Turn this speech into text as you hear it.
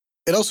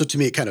It also, to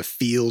me, it kind of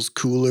feels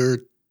cooler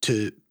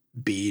to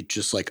be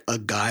just like a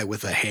guy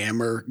with a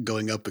hammer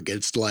going up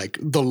against like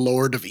the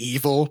Lord of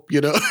Evil,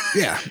 you know?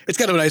 Yeah. It's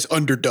kind of a nice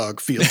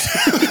underdog feel.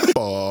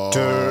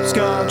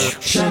 Scotch.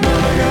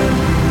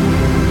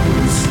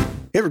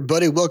 Hey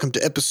everybody, welcome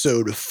to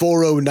episode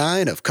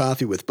 409 of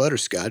Coffee with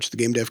Butterscotch, the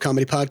game dev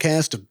comedy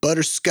podcast of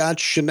Butterscotch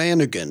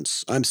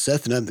Shenanigans. I'm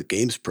Seth and I'm the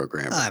games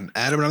programmer. I'm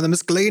Adam and I'm the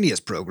miscellaneous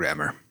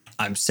programmer.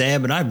 I'm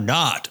Sam and I'm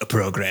not a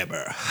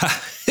programmer.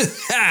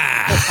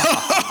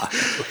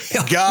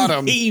 Got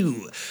him.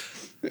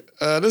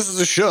 This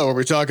is a show where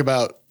we talk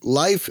about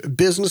life,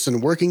 business,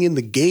 and working in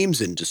the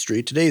games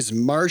industry. Today is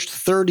March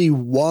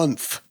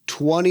 31st,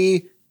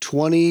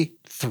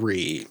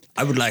 2023.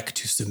 I would like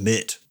to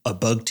submit a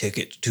bug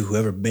ticket to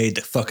whoever made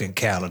the fucking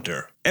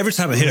calendar. Every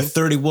time I hit a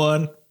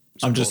 31,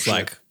 I'm just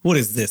like, what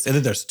is this? And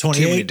then there's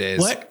 28. Too many days.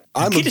 What?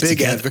 I'm a Get it big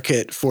together.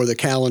 advocate for the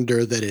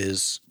calendar that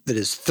is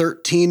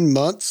 13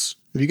 months.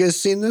 Have you guys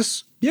seen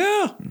this?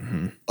 Yeah.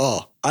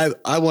 Oh, I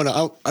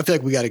feel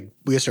like we gotta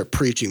start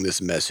preaching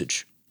this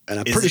message. And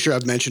I'm pretty sure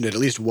I've mentioned it at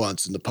least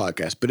once in the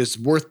podcast, but it's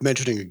worth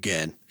mentioning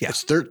again. Yeah.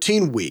 It's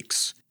 13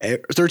 weeks,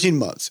 13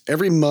 months.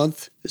 Every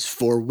month is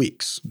 4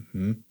 weeks.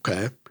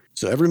 Okay.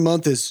 So every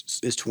month is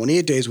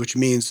 28 days, which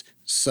means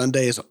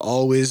Sunday is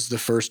always the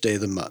first day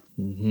of the month.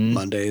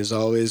 Monday is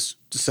always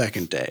the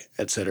second day,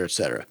 et cetera, et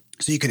cetera.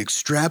 So you can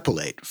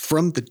extrapolate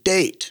from the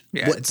date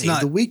what it's day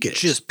not the week is.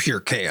 just pure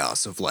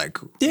chaos of like,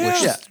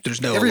 Yeah.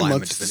 there's no Every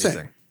alignment month's to the same.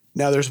 anything.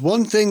 Now, there's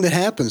one thing that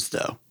happens,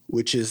 though,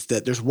 which is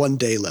that there's one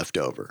day left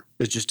over.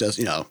 It just does,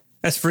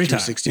 That's free time.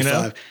 365. You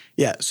know?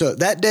 Yeah. So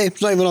that day,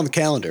 it's not even on the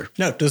calendar.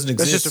 No, it doesn't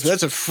That's exist.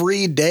 that's a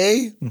free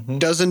day.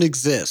 Doesn't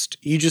exist.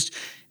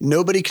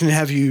 Nobody can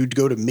have you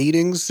go to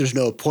meetings. There's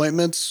no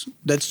appointments.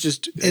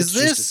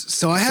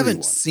 So I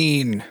haven't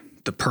seen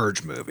the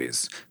Purge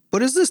movies,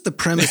 but is this the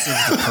premise of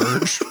the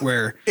Purge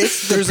where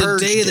It's the there's a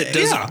Purge day day. that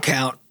doesn't Yeah.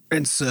 count?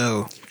 And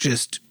so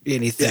just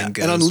anything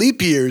goes. And on leap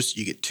years,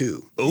 you get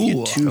two. You Ooh,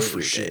 get two holy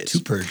free shit. days.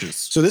 2 purges.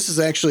 So this is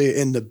actually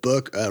in the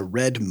book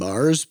Red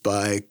Mars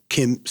by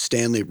Kim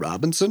Stanley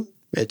Robinson.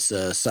 It's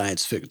a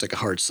science fiction, it's like a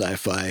hard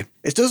sci-fi.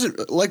 It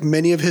doesn't, like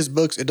many of his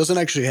books, it doesn't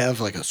actually have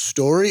like a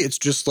story. It's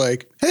just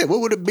like, hey, what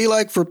would it be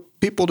like for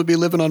people to be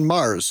living on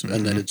Mars?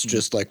 And then it's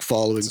just like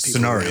following people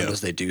scenario. around as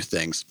they do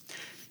things.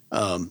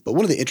 But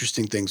one of the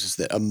interesting things is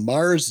that a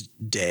Mars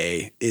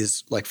day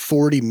is like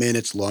 40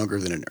 minutes longer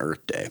than an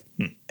Earth day.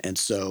 And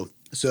so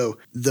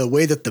the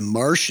way that the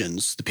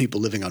Martians, the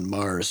people living on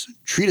Mars,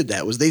 treated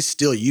that was they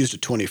still used a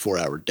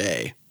 24-hour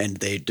day, and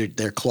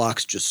their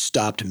clocks just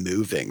stopped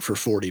moving for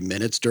 40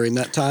 minutes during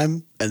that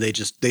time, and they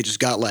just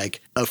got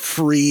like a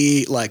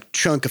free like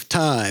chunk of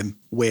time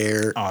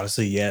where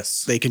Honestly,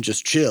 yes. they can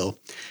just chill.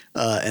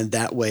 And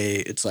that way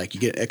it's like you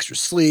get extra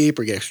sleep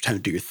or you get extra time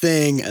to do your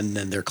thing, and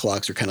then their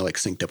clocks are kind of like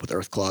synced up with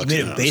Earth clocks. I mean,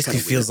 I don't it know, it's basically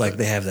kinda feels weird, like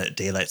they have that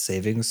daylight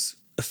savings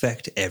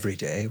effect every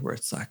day where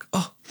it's like,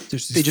 oh,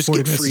 there's they just 40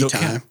 get minutes free don't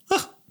time.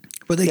 count.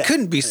 But they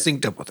couldn't be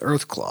synced up with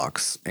Earth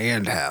clocks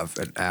and have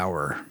an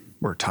hour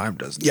where time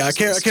doesn't Yeah, I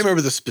exist. can't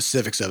remember the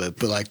specifics of it,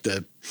 but like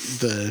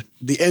the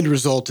end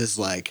result is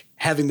like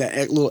having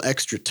that little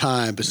extra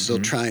time, but still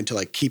trying to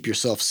like keep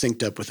yourself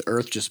synced up with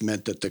Earth just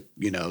meant that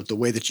the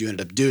way that you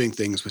ended up doing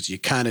things was you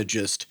kind of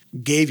just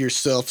gave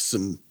yourself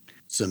some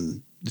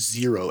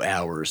 0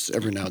 hours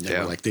every now and then.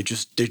 Yeah. Like they're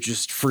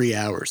just free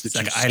hours. It's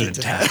like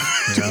island time.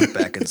 You know?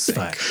 back in sync.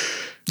 Fine.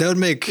 That would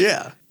make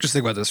Yeah. Just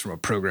think about this from a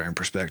programming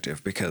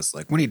perspective, because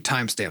like we need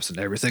timestamps and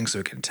everything so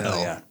we can tell.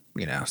 Oh,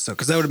 yeah. So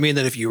because that would mean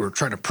that if you were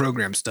trying to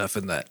program stuff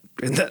in that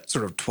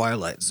sort of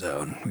twilight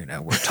zone,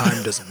 where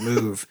time doesn't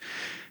move,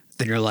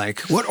 then you're like,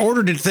 what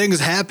order did things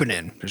happen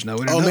in? There's no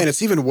way to know. Oh man,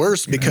 it's even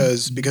worse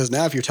because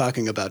now if you're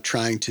talking about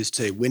trying to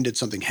say when did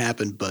something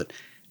happen, but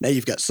now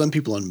you've got some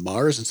people on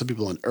Mars and some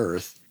people on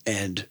Earth,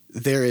 and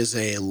there is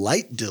a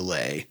light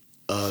delay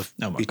of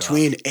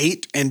between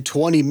 8 and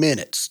 20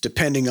 minutes,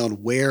 depending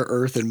on where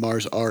Earth and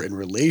Mars are in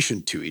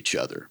relation to each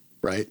other,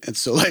 right? And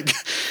so like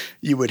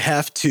you would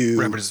have to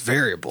Right, but it's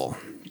variable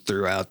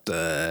throughout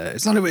the.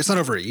 It's not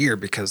over a year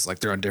because like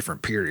they're on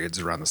different periods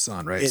around the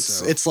sun, right?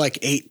 it's like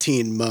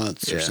 18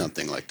 months or Yeah.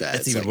 something like that.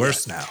 It's It's even like,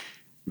 worse now.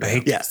 I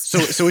hate Yeah. this.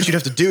 So what you'd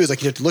have to do is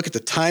like you have to look at the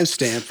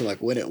timestamp for like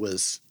when it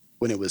was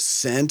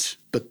sent,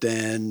 but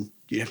then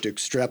you have to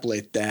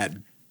extrapolate that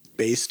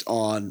based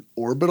on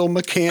orbital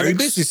mechanics. Are you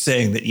basically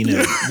saying that,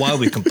 while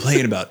we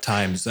complain about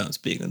time zones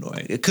being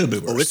annoying, it could be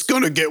worse? Oh, it's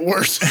going to get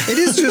worse. It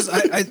is just,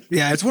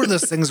 it's one of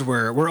those things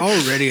where we're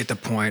already at the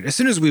point, as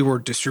soon as we were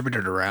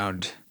distributed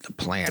around the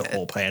planet. the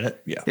whole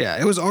planet. Yeah. Yeah,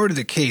 it was already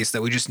the case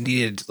that we just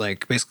needed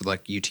basically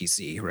like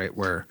UTC, right?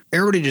 Where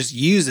everybody just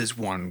uses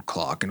one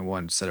clock and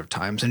one set of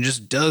times and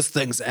just does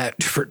things at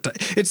different times.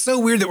 It's so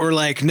weird that we're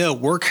like, no,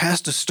 work has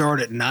to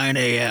start at 9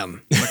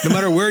 a.m. Like, no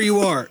matter where you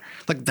are.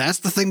 Like, that's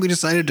the thing we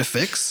decided to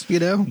fix,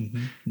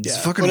 It's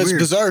fucking But weird. it's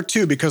bizarre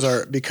too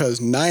because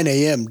 9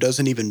 a.m.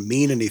 doesn't even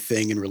mean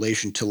anything in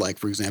relation to, like,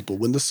 for example,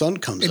 when the sun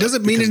comes up. It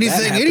doesn't mean because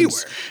that anything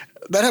happens- anywhere.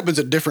 that happens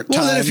at different Well,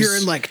 times. then if you're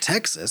in like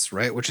Texas,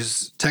 right,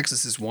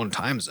 Texas is one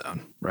time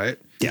zone, right?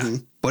 Yeah.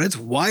 But it's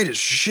wide as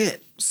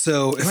shit.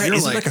 So if Right, you're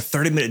is like, it like a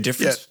 30-minute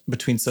difference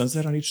between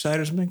sunset on each side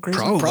or something crazy?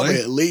 probably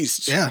at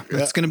least. yeah,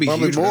 it's going to be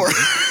probably huge. more.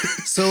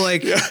 So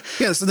like,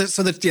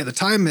 the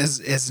time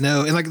is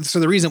no, and like, so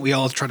the reason we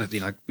all try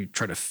to, like, we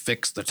try to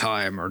fix the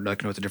time or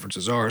like know what the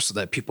differences are so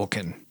that people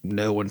can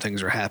know when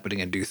things are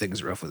happening and do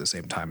things roughly the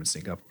same time and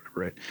sync up, or whatever,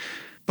 right?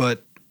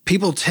 But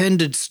people tend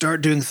to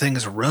start doing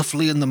things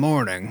roughly in the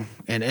morning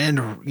and end,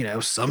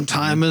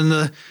 sometime in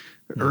the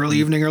early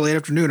evening or late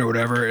afternoon or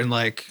whatever. And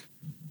like,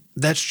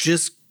 that's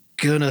just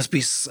gonna be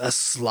a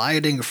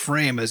sliding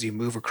frame as you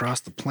move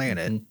across the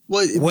planet.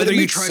 Well, whether it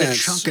you makes try sense.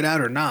 to chunk it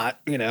out or not,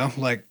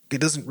 like it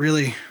doesn't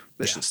really.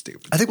 That's just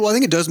stupid. I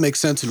think it does make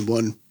sense in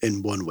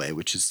one way,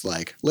 which is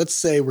like, let's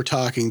say we're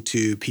talking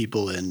to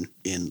people in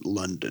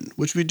London,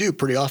 which we do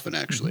pretty often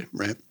actually,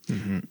 right?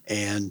 Mm-hmm.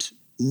 And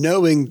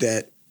knowing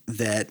that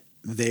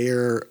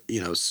they're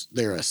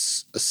a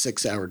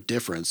 6 hour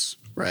difference,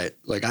 right?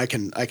 Like I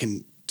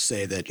can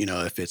say that,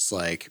 if it's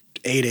like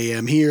 8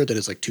 a.m. here, then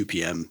it's like 2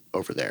 p.m.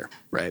 over there,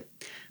 right?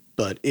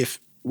 But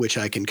which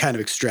I can kind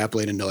of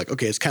extrapolate and know, like,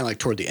 okay, it's kind of like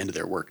toward the end of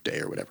their workday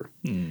or whatever.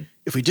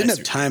 If we didn't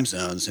have time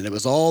zones and it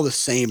was all the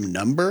same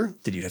number,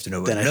 then you'd have to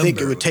know what then number I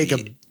think it would take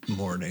be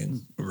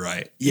morning.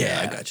 Right.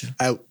 Yeah, I got you.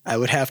 I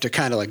would have to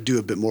kind of like do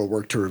a bit more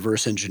work to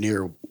reverse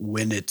engineer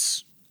when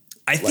it's.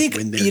 I think,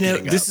 when they're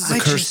getting this up.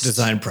 is a cursed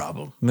design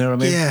problem. You know what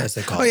I mean? Yeah. As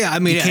they call Oh, it. yeah. I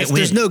mean, You can't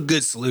there's win. no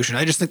good solution.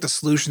 I just think the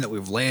solution that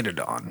we've landed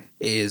on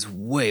is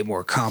way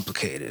more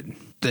complicated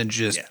than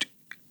just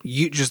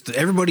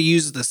everybody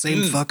uses the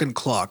same fucking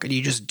clock and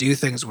you just do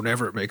things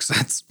whenever it makes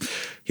sense.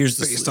 Here's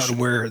the based solution. on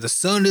where the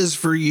sun is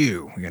for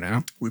you,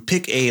 We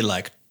pick a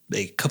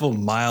couple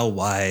mile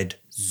wide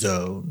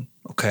zone,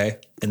 okay?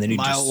 And then you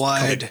Mile just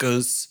wide. it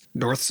goes,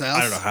 north, south.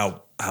 I don't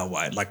know how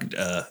wide, like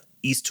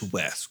east to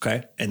west,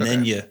 okay? And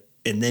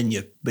then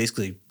you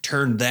basically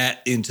turn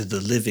that into the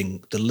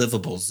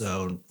livable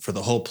zone for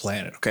the whole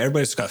planet. Okay,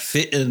 everybody's got to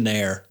fit in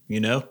there,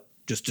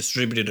 just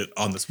distributed it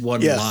on this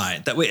one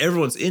line. That way,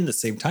 everyone's in the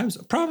same time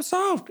zone. Problem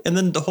solved. And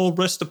then the whole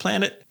rest of the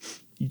planet,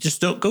 you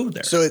just don't go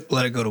there. So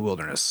Let it go to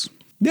wilderness.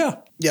 yeah,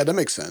 that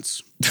makes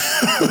sense.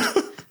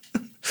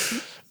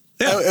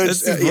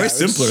 it's way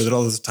simpler than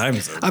all this time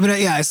zone. I mean,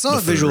 I saw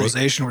a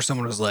visualization where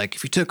someone was like,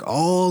 if you took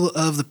all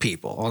of the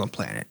people on the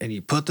planet and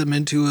you put them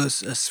into a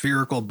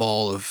spherical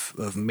ball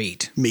of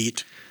meat,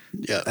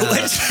 Yeah.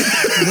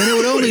 then it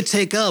would only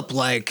take up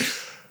like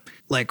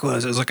what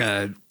was it? It was like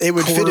It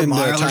would fit quarter in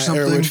mile or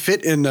something. It would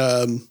fit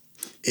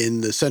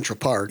in the Central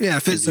Park. Yeah,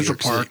 it fits in New Central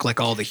York City. Park, like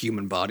all the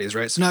human bodies,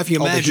 right? So now if you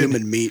All the imagine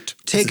human meat.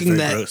 taking very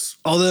that, gross.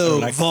 although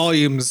like it.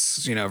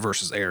 volumes,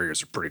 versus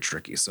areas are pretty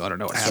tricky. So I don't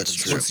know what happens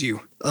true. once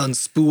you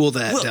unspool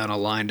that down a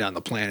line down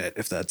the planet.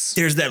 If that's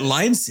There's that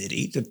line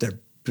city that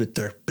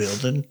they're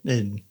building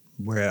in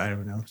where I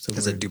don't know.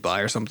 is it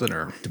Dubai or something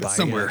or Dubai,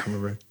 somewhere. yeah, I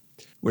remember.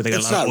 Where they got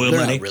It's a lot not, of oil they're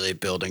money. not really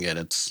building it.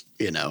 It's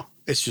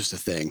it's just a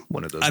thing.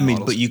 One of those. I mean,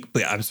 models. but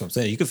that's what I'm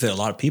saying. You could fit a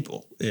lot of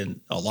people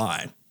in a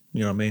line.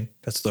 You know what I mean?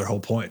 That's their whole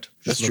point.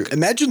 That's Just true.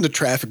 Imagine the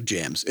traffic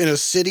jams in a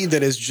city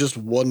that is just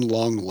one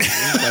long lane.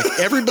 Like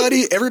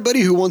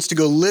everybody who wants to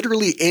go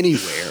literally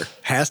anywhere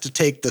has to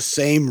take the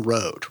same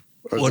road.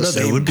 Or Well, the no,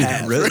 there same would be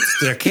path. no roads.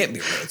 There can't be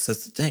roads.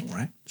 That's the thing,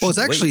 right? Well, it's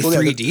actually Well,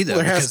 yeah, 3D though, well,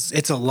 it has- because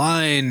it's a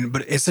line,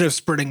 but instead of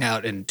spreading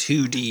out in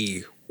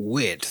 2D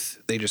width,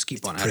 they just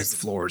keep on adding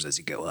floors as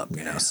you go up,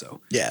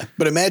 so. Yeah,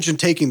 but imagine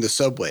taking the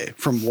subway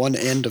from one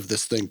end of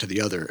this thing to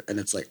the other, and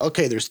it's like,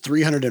 okay, there's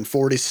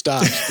 340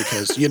 stops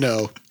because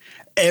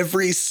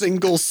every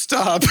single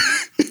stop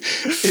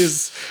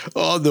is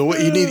on the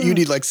way. You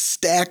need like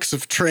stacks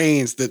of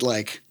trains that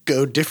like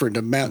go different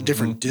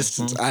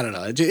distance. I don't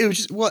know. It was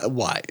just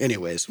why.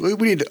 Anyways, we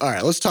need to. All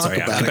right, let's talk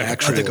about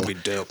actual. I think it'd be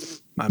dope.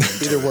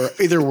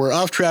 Either we're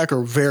off track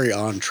or very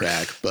on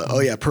track. But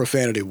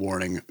profanity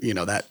warning.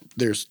 That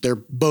there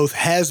both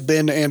has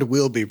been and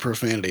will be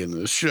profanity in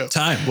this show.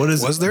 Time. What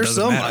is Was it? there Doesn't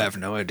some? matter. I have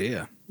no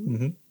idea.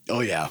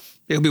 Oh yeah,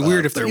 It would be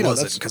weird if there you know,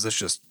 wasn't, that's- because it's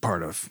just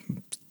part of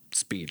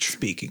speech.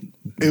 Speaking.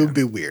 it would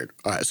be weird.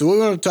 All right, so what we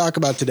want to talk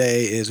about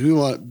today is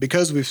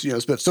because we've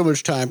spent so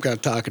much time kind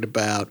of talking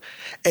about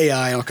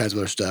AI and all kinds of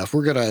other stuff.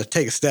 We're gonna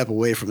take a step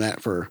away from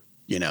that for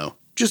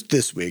just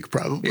this week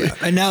probably. Yeah.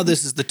 And now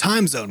this is the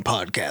time zone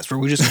podcast where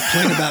we just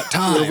complain about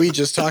time. Where we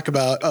just talk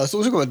about so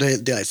we're going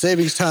to daylight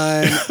savings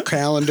time,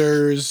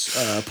 calendars,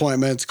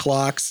 appointments,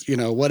 clocks,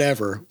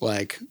 whatever,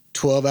 like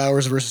 12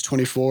 hours versus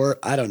 24.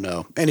 I don't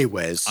know.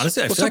 Anyways,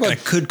 Honestly, I let's feel talk like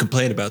I could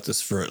complain about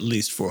this for at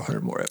least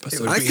 400 more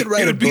episodes. I could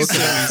write a book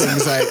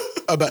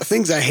about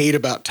things I hate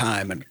about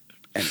time and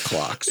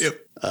clocks.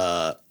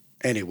 Yep.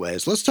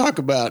 Anyways, let's talk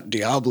about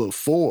Diablo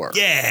 4.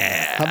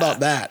 Yeah. How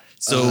about that?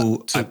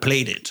 So I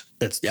played it.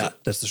 That's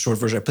the short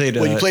version. I played.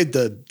 Well, you played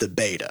the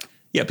beta,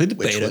 Yeah, I played the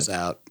which beta. was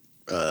out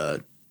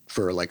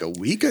for like a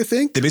week, I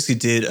think. They basically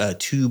did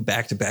 2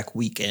 back-to-back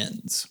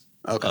weekends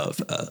Okay.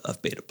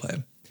 of beta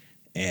play,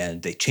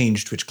 and they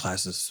changed which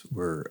classes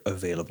were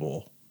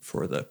available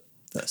for the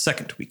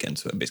second weekend.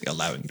 So basically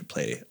allowing you to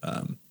play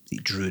the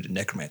Druid and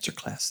Necromancer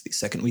class the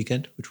second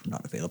weekend, which were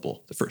not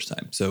available the first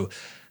time. So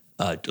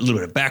a little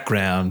bit of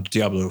background,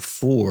 Diablo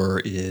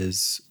 4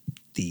 is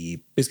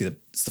it's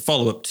the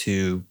follow-up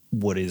to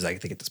what is, I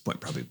think at this point,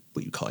 probably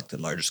what you call like the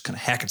largest kind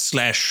of hack and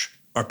slash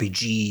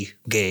RPG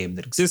game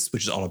that exists,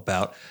 which is all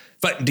about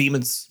fighting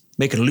demons,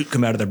 making loot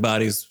come out of their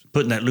bodies,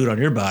 putting that loot on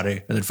your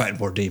body, and then fighting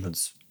more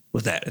demons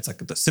with that. It's like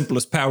the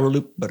simplest power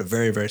loop, but a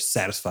very, very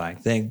satisfying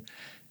thing.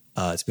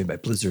 It's made by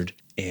Blizzard.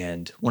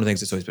 And one of the things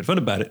that's always been fun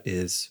about it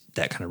is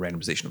that kind of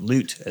randomization of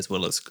loot as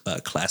well as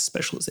class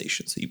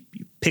specialization. So you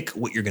pick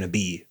what you're going to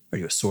be. Are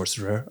you a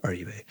sorcerer? Are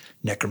you a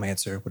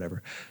necromancer?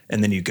 Whatever.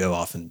 And then you go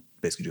off and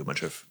basically do a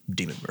bunch of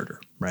demon murder,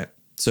 right?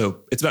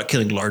 So it's about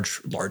killing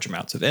large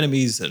amounts of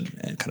enemies and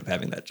kind of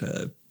having that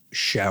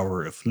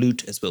shower of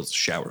loot as well as a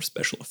shower of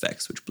special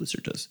effects, which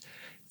Blizzard does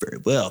very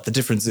well. The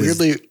difference is...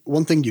 Weirdly,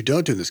 one thing you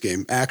don't do in this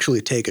game,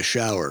 actually take a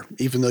shower,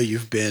 even though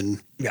you've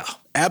been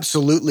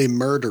absolutely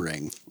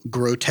murdering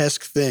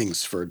grotesque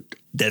things for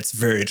that's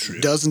very true.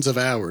 Dozens of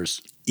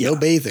hours. No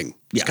bathing.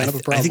 It's kind of a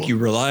problem. I think you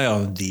rely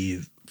on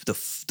the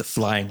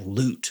flying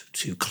loot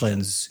to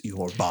cleanse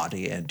your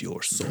body and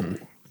your soul.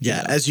 Mm-hmm.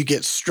 Yeah, as you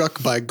get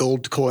struck by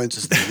gold coins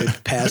as they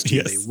whip past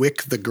you, they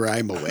wick the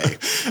grime away.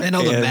 And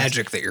all the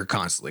magic that you're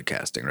constantly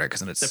casting, right?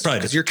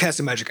 Because you're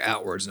casting magic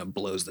outwards and it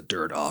blows the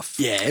dirt off.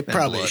 Yeah, it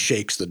probably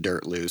shakes the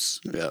dirt loose.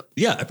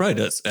 Yeah, it probably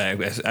does. I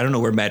don't know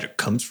where magic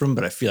comes from,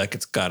 but I feel like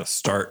it's got to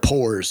start.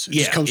 Pores. It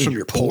just comes from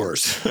your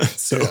pores.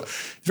 So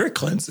very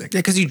cleansing. Yeah,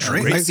 because you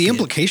drink. Like the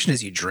implication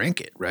is you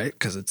drink it, right?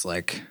 Because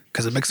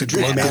it makes a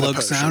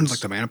glug sound like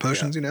the mana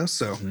potions,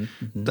 So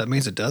that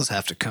means it does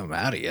have to come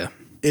out of you.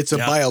 It's a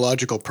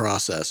biological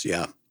process,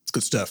 It's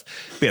good stuff.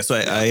 But yeah,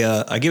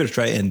 so I gave it a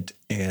try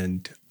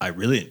and I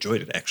really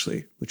enjoyed it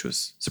actually, which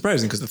was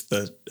surprising because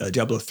the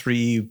Diablo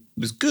 3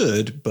 was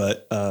good,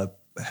 but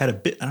had a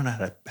bit, I don't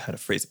know how to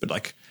phrase it, but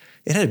like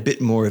it had a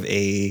bit more of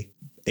a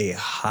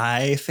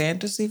high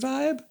fantasy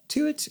vibe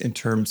to it in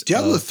terms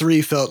Diablo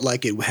 3 felt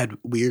like it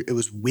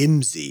was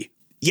whimsy.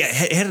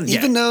 Yeah,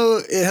 even though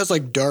it has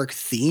like dark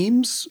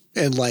themes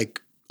and like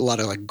a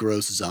lot of like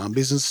gross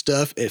zombies and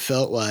stuff, it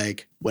felt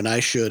like when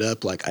I showed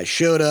up,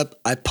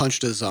 I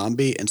punched a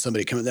zombie and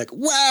somebody came in like,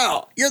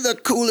 wow, you're the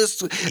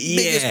coolest,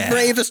 biggest,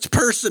 bravest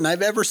person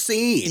I've ever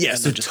seen. Yeah,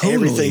 so totally,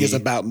 everything is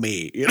about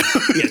me. Yeah,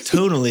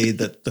 totally.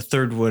 The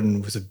third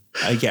one was a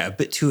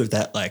bit too of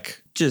that,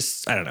 like,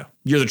 just, I don't know,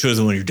 you're the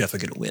chosen one, you're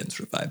definitely going to win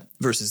sort of vibe.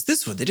 Versus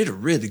this one, they did a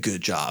really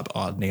good job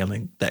on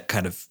nailing that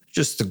kind of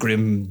just the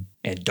grim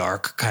and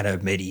dark kind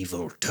of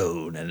medieval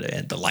tone,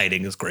 and the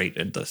lighting is great,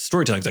 and the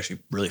storytelling is actually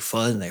really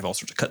fun. They have all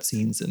sorts of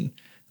cutscenes and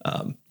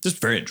just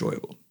very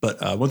enjoyable.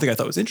 But one thing I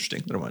thought was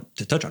interesting that I wanted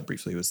to touch on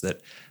briefly was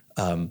that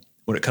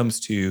when it comes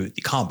to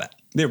the combat,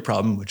 they have a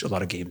problem which a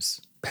lot of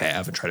games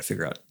have and try to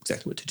figure out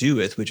exactly what to do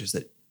with, which is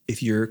that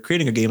if you're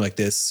creating a game like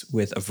this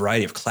with a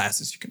variety of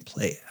classes you can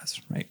play as,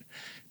 right?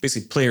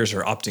 Basically, players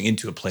are opting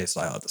into a play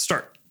style at the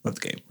start of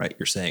the game, right?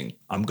 You're saying,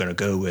 I'm going to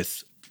go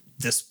with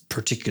this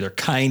particular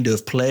kind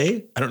of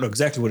play. I don't know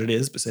exactly what it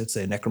is, but let's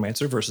say a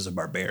necromancer versus a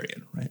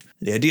barbarian, right?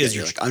 The idea is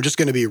you're like, I'm just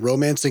going to be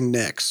romancing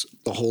necks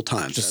the whole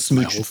time. Just That's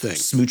my whole thing.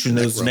 Smooching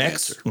those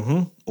necks,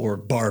 or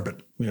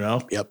barbing,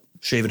 Yep.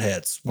 Shaving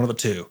heads, one of the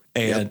two.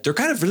 And they're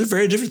kind of really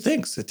very different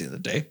things at the end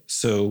of the day.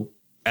 So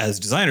as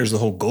designers, the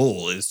whole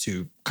goal is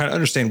to kind of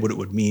understand what it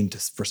would mean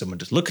for someone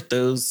to look at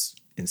those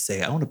and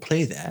say, I want to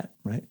play that,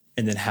 right?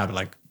 And then how to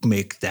like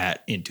make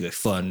that into a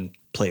fun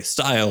play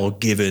style,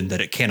 given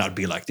that it cannot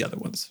be like the other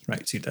ones,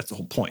 right? See, that's the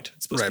whole point.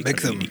 It's supposed to be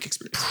make them a unique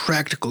experience.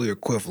 Practically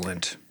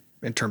equivalent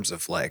in terms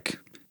of like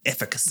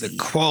efficacy, the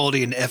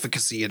quality and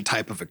efficacy and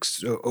type of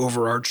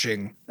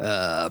overarching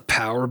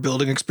power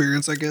building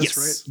experience, I guess,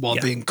 right?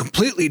 While being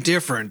completely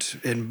different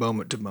in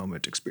moment to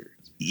moment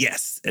experience.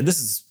 Yes, and this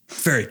is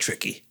very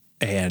tricky.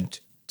 And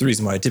the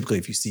reason why typically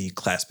if you see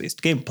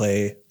class-based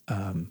gameplay,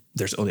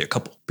 there's only a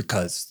couple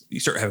because you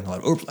start having a lot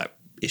of overlap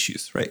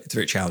issues, right? It's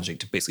very challenging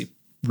to basically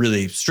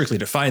really strictly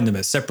define them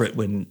as separate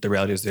when the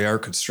reality is they are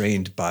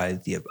constrained by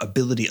the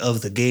ability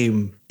of the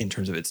game in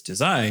terms of its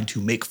design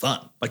to make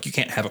fun. Like you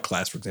can't have a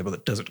class, for example,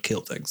 that doesn't kill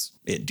things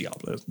in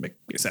Diablo. It doesn't make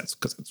any sense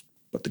because it's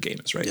what the game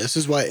is, right? Yeah, this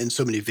is why in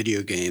so many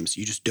video games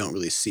you just don't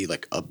really see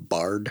like a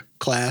bard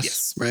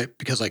class, right?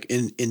 Because like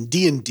in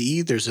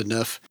D&D there's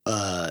enough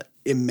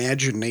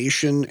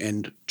imagination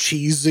and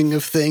cheesing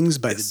of things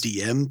by the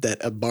DM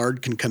that a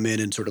bard can come in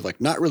and sort of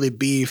like not really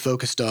be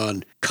focused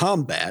on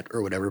combat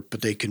or whatever,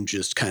 but they can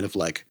just kind of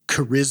like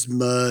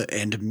charisma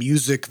and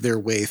music their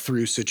way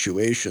through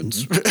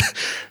situations,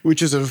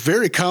 which is a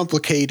very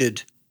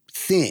complicated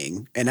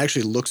thing and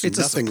actually looks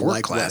nothing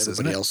like what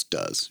everybody else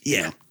does.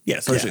 Yeah. Yeah.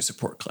 It's largely a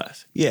support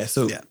class. Yeah.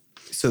 So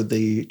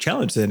the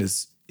challenge then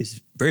is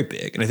very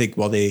big. And I think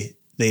while they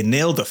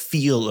nail the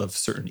feel of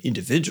certain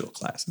individual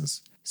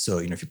classes. So,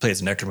 if you play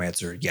as a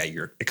necromancer,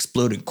 you're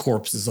exploding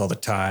corpses all the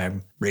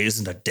time,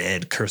 raising the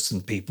dead,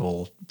 cursing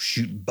people,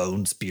 shooting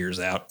bone spears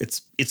out.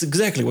 It's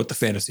exactly what the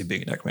fantasy of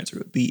being a necromancer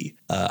would be.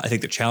 I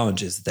think the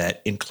challenge is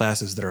that in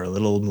classes that are a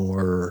little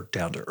more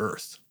down to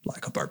earth,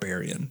 like a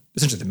barbarian,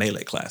 essentially the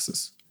melee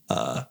classes,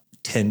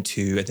 tend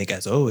to, I think,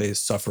 as always,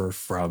 suffer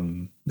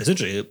from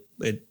essentially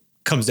it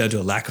comes down to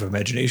a lack of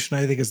imagination,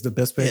 I think is the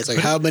best way. It's like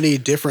how many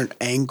different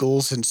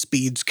angles and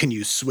speeds can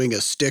you swing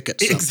a stick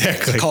at something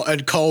exactly.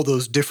 and call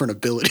those different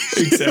abilities?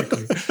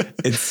 Exactly.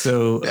 And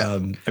so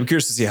I'm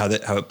curious to see how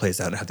it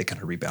plays out and how they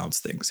kind of rebalance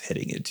things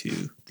heading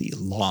into the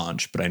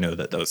launch. But I know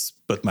that was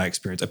both my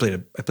experience. I played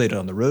it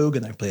on the Rogue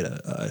and I played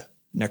a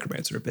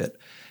Necromancer a bit.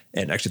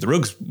 And actually the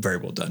Rogue's very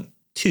well done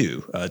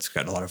too. It's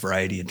got a lot of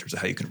variety in terms of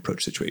how you can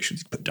approach situations.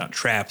 You can put down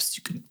traps,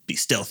 you can be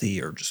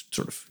stealthy or just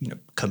sort of,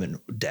 come in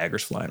with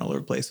daggers flying all over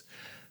the place.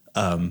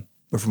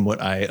 But from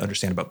what I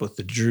understand about both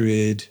the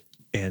Druid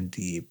and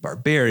the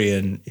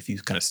Barbarian, if you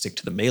kind of stick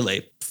to the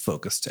melee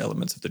focused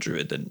elements of the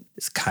Druid, then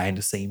it's kind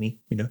of samey.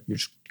 You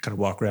just kind of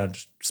walk around,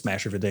 just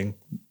smash everything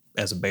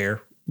as a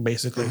bear,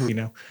 basically.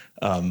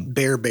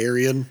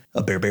 Barbarian.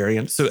 A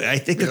barbarian. So I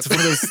think it's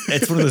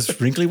one of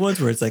those wrinkly ones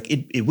where it's like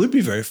it would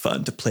be very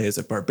fun to play as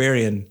a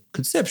barbarian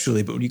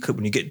conceptually, but when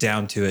you get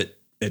down to it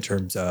in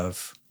terms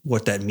of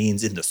what that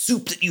means in the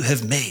soup that you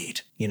have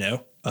made,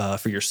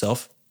 for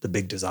yourself, the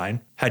big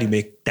design, how do you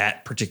make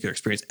that particular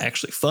experience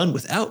actually fun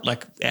without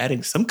like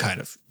adding some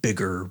kind of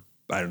bigger,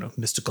 I don't know,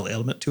 mystical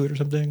element to it or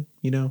something,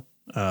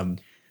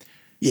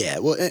 Yeah,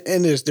 well,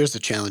 and there's the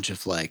challenge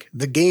of like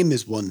the game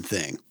is one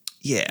thing.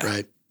 Yeah.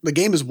 Right. The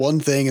game is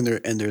one thing,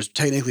 and there's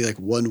technically like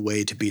one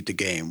way to beat the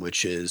game,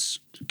 which is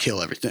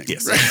kill everything.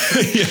 Yes.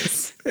 Right?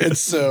 Yes. And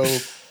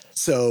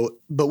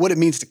but what it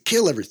means to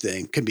kill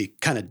everything can be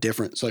kind of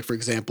different. So, like for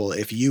example,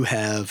 if you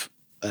have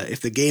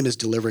if the game is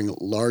delivering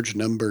large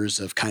numbers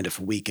of kind of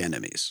weak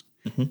enemies,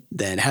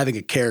 then having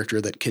a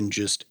character that can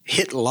just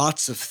hit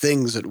lots of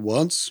things at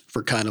once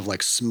for kind of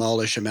like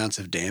smallish amounts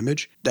of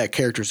damage, that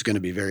character is going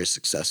to be very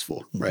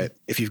successful, right?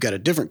 If you've got a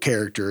different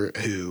character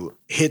who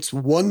hits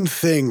one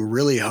thing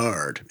really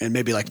hard, and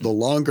maybe like the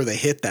longer they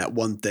hit that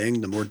one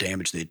thing, the more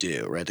damage they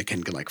do, right? They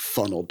can like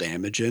funnel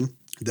damage in,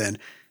 then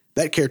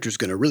that character is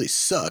going to really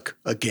suck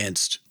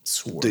against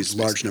these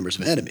large numbers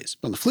of enemies.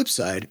 On the flip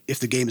side,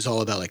 if the game is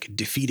all about like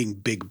defeating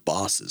big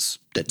bosses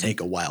that take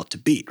a while to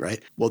beat,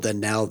 right? Well, then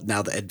now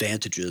the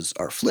advantages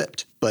are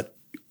flipped. But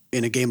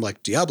in a game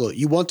like Diablo,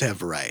 you want to have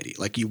variety.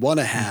 Like you want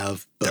to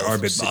have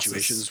both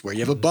situations where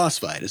you have a boss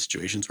fight and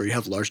situations where you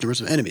have large numbers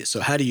of enemies.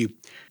 So how do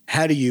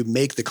you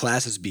make the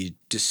classes be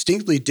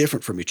distinctly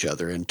different from each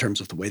other in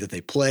terms of the way that they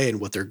play and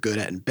what they're good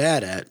at and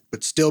bad at,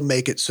 but still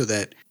make it so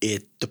that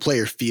the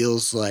player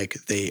feels like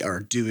they are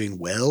doing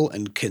well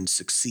and can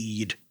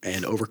succeed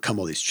and overcome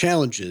all these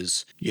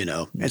challenges,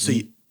 And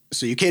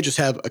so you can't just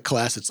have a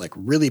class that's like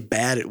really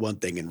bad at one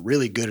thing and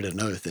really good at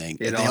another thing.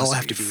 They all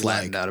have to be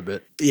flattened out a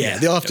bit. Yeah,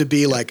 they all have to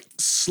be like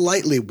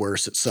slightly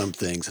worse at some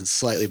things and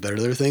slightly better at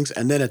other things.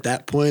 And then at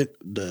that point,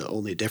 the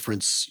only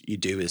difference you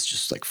do is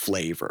just like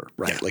flavor,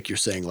 right? Yeah. Like you're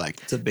saying,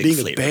 like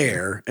being a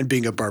bear and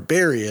being a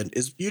barbarian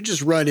is you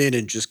just run in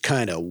and just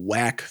kind of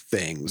whack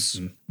things,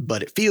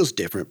 but it feels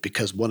different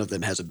because one of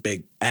them has a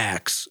big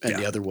axe and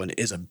the other one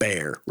is a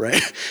bear,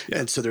 right? Yeah.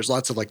 And so there's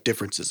lots of like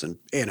differences in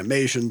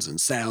animations and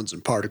sounds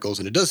and particles,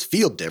 and it does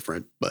feel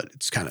different, but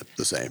it's kind of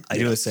the same. I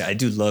do say I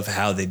do love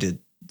how they did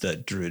the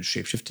Druid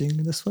shapeshifting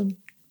in this one,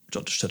 which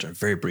I'll just touch on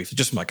very briefly,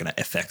 just from like an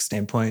FX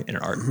standpoint and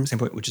an art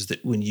standpoint, which is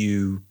that when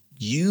you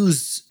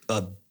use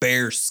a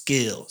bear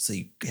skill, so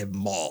you have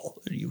Maul,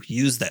 or you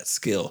use that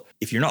skill,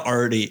 if you're not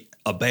already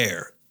a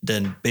bear,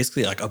 then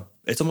basically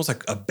it's almost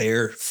like a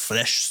bear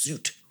flesh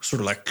suit sort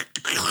of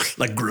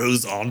like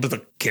grows onto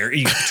the character.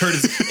 You turn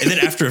it, and then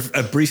after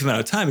a brief amount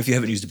of time, if you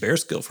haven't used a bear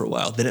skill for a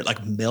while, then it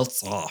like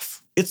melts off.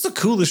 It's the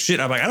coolest shit.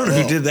 I'm like, I don't know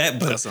who did that,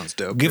 but that sounds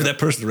dope. Give that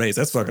person a raise.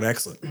 That's fucking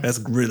excellent. That's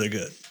really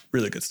good.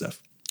 Really good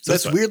stuff. So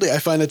that's weirdly, I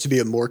find that to be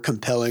a more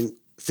compelling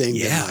thing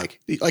than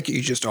like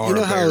you just are. You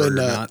know how in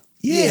not.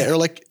 Yeah, or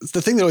like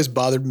the thing that always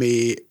bothered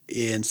me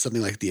in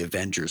something like the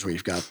Avengers, where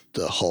you've got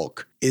the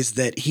Hulk, is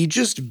that he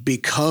just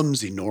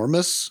becomes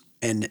enormous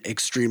and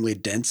extremely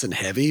dense and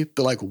heavy.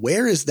 But like,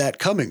 where is that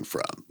coming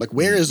from? Like,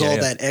 where is all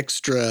that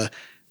extra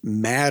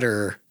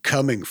matter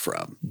coming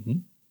from?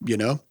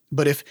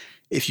 But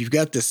if you've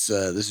got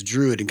this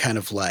druid and kind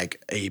of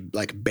like a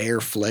bear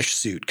flesh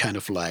suit kind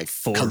of like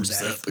forms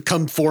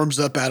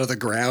up out of the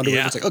ground,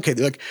 it's like, okay,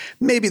 like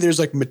maybe there's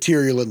like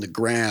material in the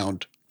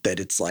ground that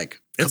it's like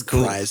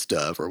comprised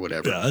of or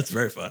whatever. Yeah, that's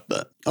very fun.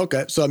 But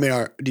okay, so I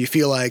mean, do you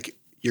feel like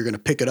you're going to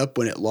pick it up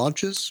when it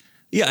launches?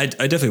 Yeah, I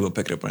definitely will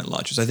pick it up when it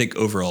launches. I think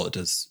overall it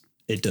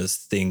does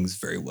things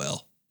very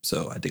well.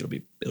 So I think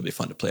it'll be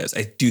fun to play as.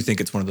 I do think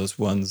it's one of those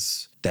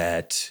ones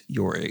that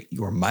your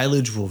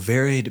mileage will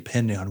vary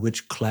depending on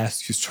which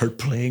class you start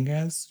playing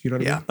as. You know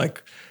what I mean?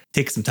 Like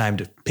take some time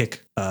to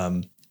pick,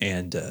 and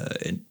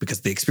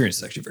because the experience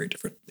is actually very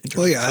different.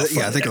 I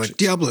think like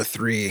Diablo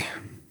 3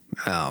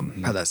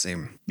 had that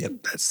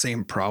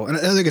same problem,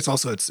 and I think it's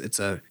also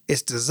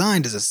it's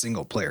designed as a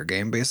single player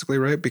game basically,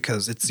 right?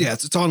 Because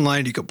it's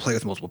online, you can play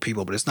with multiple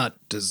people, but it's not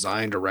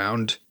designed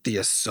around the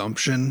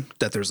assumption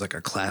that there's like a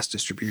class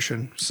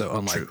distribution. So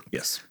unlike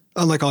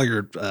Unlike all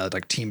your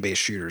like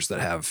team-based shooters that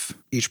have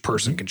each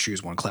person can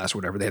choose one class or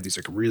whatever, they have these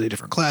like really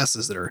different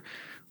classes that are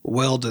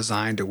well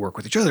designed to work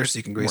with each other, so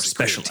you can More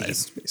basically create a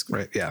specialized, team. basically.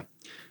 Right? Yeah.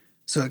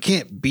 So it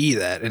can't be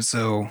that,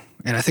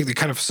 and I think they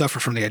kind of suffer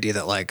from the idea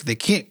that like they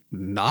can't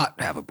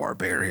not have a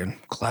barbarian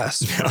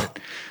class, right?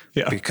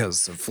 Yeah.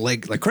 Because of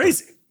like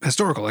Crazy.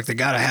 historical, like they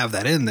got to have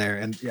that in there,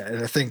 and yeah,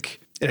 and I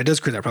think it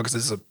does create that problem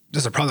because this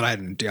is a problem that I had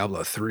in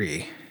Diablo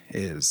 3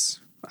 is.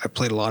 I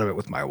played a lot of it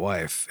with my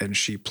wife, and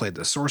she played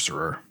the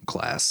sorcerer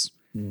class.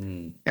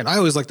 And I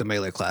always like the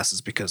melee classes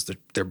because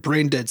they're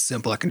brain dead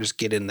simple. I can just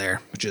get in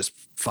there, just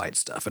fight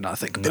stuff, and not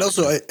think about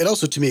it. It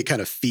also to me it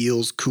kind of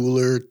feels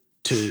cooler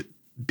to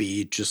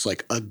be just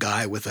like a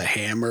guy with a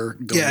hammer.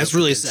 Going Yeah, it's up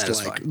really against,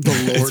 satisfying. Like,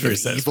 the Lord very of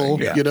satisfying,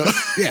 Evil, yeah. you know?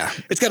 Yeah.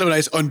 It's kind of a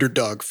nice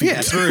underdog feel.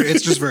 Yeah,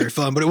 it's just very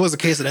fun. But it was the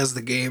case that as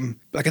the game,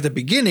 like at the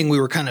beginning, we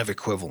were kind of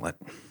equivalent.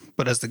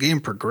 But as the game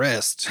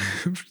progressed,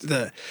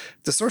 the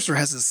sorcerer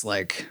has this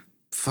like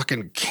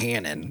fucking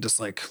cannon, just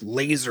like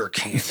laser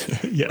cannon.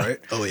 Yeah. Right?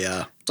 Oh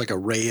yeah, it's like a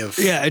ray of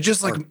Yeah, it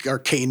just like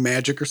arcane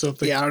magic or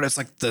something. yeah, I don't know. It's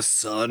like the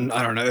sun.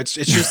 I don't know. It's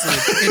just like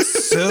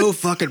it's so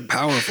fucking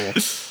powerful.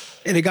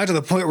 And it got to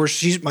the point where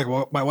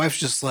my wife's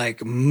just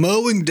like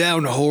mowing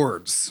down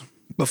hordes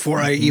before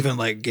I even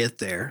like get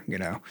there, you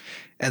know.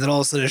 And then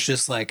all of a sudden it's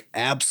just like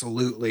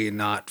absolutely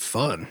not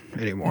fun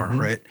anymore,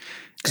 right?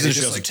 Because it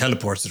just like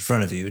teleports in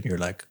front of you, and you're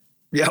like,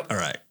 yeah, all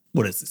right,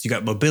 what is this? You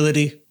got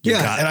mobility? You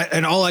yeah. got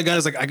And all I got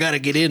is like I got to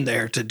get in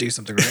there to do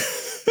something,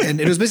 right?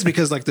 And it was basically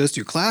because like those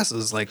two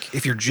classes, like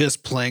if you're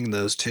just playing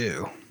those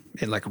two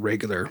in like a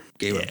regular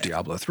game of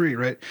Diablo 3,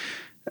 right?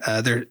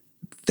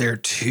 They're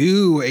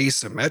too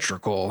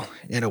asymmetrical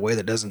in a way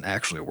that doesn't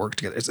actually work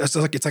together. It's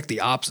like the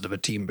opposite of a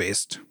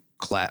team-based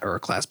class or a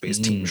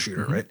class-based team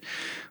shooter, right?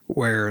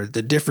 Where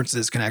the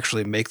differences can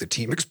actually make the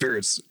team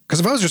experience. Because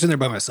if I was just in there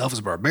by myself as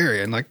a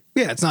barbarian, like,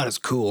 yeah, it's not as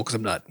cool because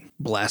I'm not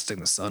blasting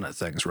the sun at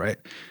things, right?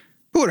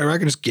 But whatever, I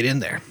can just get in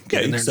there,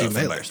 and do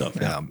melee. Yourself,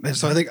 yeah. And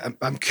so I think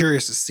I'm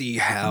curious to see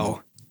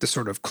how the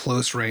sort of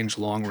close range,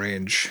 long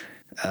range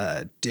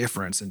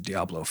difference in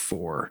Diablo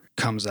 4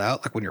 comes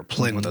out, like when you're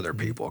playing with other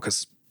people.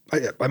 Because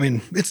I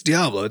mean, it's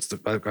Diablo.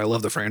 I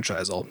love the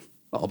franchise.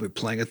 I'll be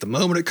playing it the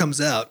moment it comes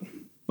out.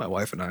 My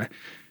wife and I.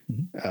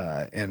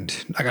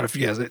 And I got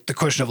the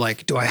question of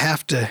like, do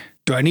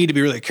I need to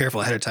be really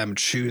careful ahead of time and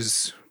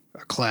choose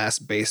a class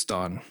based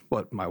on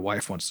what my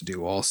wife wants to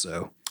do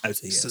also? I would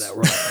say yes. So that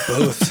we're like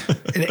both.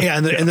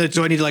 and then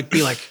do I need to like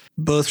be like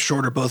both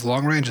short or both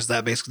long range? Is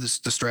that basically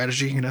the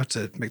strategy, you know,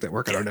 to make that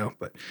work? I don't know,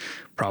 but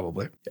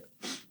probably. Yeah.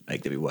 I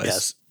think that'd be wise.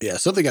 Yes. Yeah.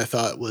 Something I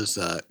thought was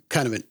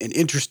kind of an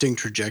interesting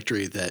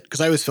trajectory that, because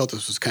I always felt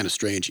this was kind of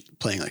strange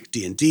playing like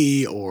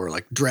D&D or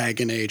like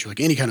Dragon Age or like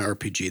any kind of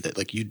RPG that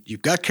like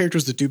you've got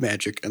characters that do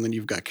magic and then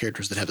you've got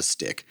characters that have a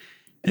stick.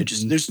 And it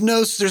just,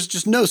 there's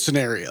just no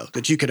scenario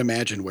that you could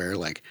imagine where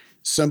like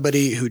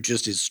somebody who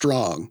just is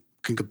strong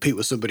can compete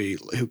with somebody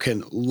who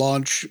can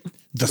launch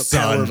the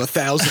power of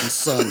 1,000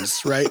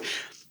 suns, right?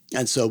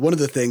 And so one of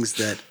the things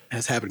that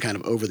has happened kind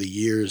of over the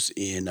years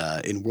in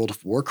World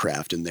of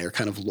Warcraft and their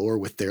kind of lore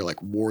with their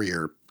like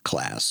warrior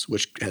class,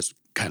 which has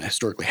kind of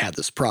historically had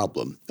this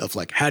problem of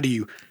like how do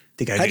you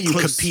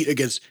compete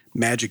against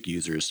magic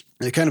users?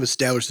 And they kind of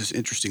established this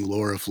interesting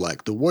lore of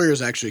like the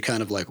warriors actually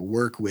kind of like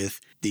work with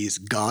these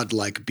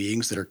godlike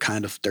beings that are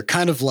kind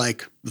of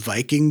like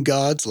Viking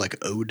gods like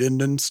Odin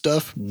and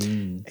stuff,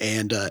 and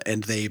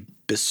they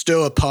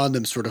bestow upon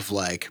them sort of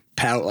like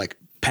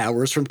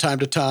powers from time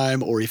to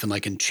time, or even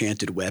like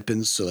enchanted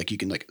weapons. So like you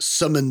can like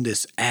summon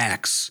this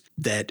axe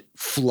that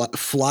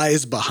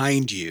flies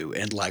behind you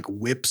and like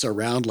whips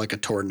around like a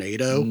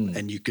tornado,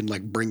 and you can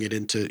like bring it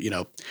into, you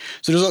know.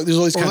 So there's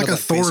always kind like of a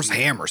Thor's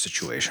hammer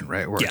situation,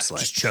 right? Where it's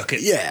like just chuck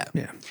it.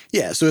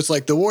 Yeah. So it's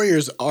like the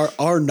warriors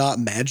are not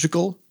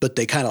magical, but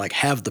they kind of like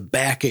have the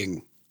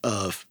backing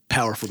of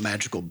powerful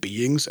magical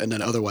beings, and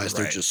then otherwise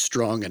they're just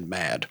strong and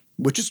mad,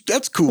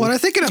 that's cool. Well, I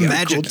think in a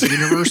magic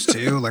universe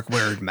too, like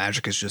where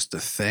magic is just a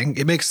thing,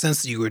 it makes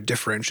sense that you would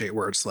differentiate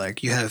where it's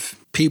like you have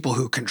people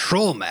who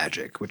control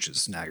magic, which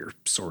is now your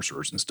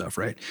sorcerers and stuff,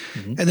 right?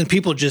 And then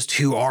people just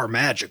who are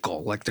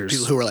magical, like there's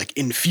people who are like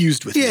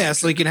infused with magic.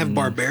 So you can have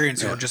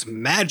barbarians who are just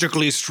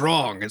magically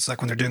strong. It's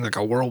like when they're doing like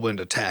a whirlwind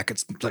attack,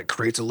 it's like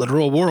creates a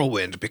literal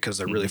whirlwind because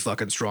they're really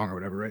fucking strong or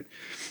whatever, right?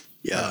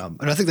 Yeah.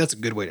 And I think that's a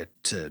good way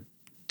to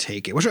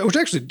take it, which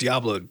actually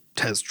Diablo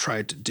has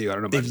tried to do. I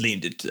don't know. They've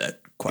leaned into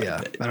that quite a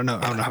bit. I don't know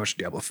how much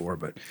Diablo 4,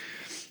 but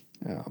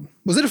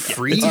was it a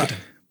free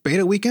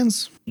beta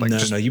weekends? Like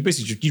no, you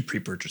basically you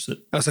pre-purchase it.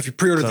 Oh, so if you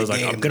pre-order the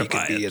game, I'm gonna you could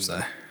buy be it. in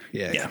the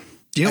yeah.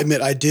 I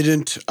admit I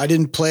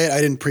didn't play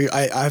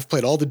it. I've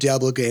played all the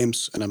Diablo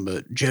games, and I'm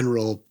a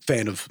general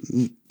fan of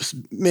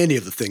many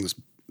of the things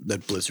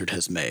that Blizzard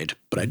has made,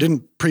 but I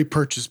didn't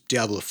pre-purchase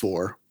Diablo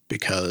 4.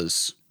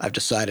 because I've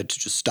decided to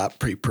just stop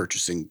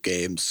pre-purchasing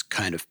games,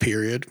 kind of,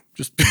 period.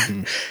 Just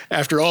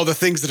after all the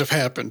things that have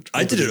happened.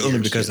 I did it only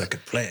years, because you know. I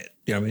could play it.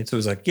 You know what I mean? So it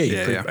was like,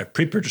 I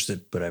pre-purchased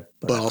it, but I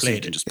Also, you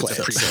played can it. just play It's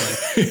a it.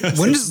 pre-play.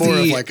 So When it's is more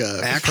the of like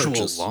a actual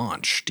purchase.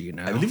 launch? Do you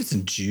know? I believe it's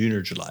in June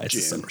or July. It's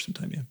the June. summer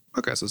sometime, yeah.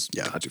 Okay, so it's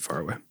not too far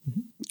away.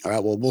 All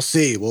right. Well, we'll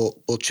see. We'll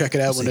check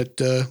it out when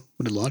it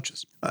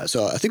launches.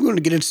 So I think we want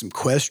to get into some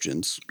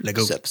questions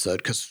this episode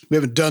because we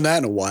haven't done that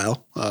in a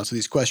while. So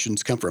these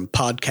questions come from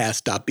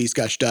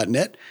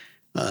podcast.bscotch.net.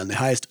 And the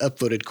highest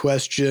upvoted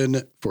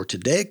question for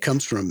today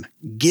comes from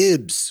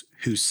Gibbs,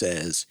 who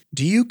says,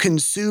 "Do you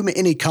consume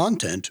any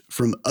content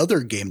from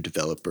other game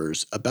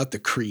developers about the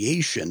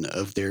creation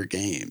of their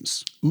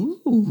games?"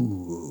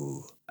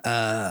 Ooh.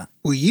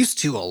 We used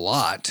to a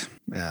lot.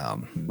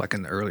 Like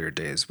in the earlier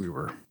days, we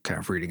were kind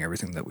of reading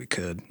everything that we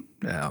could.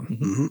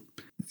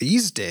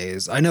 These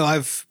days, I know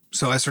I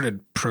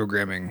started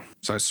programming.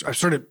 So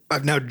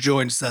I've now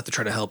joined Seth to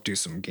try to help do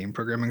some game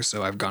programming.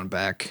 So I've gone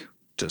back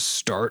to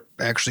start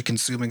actually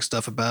consuming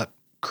stuff about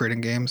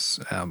creating games,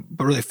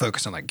 but really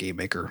focused on like game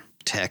maker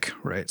tech,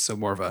 right? So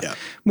more of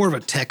a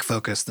tech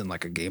focus than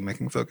like a game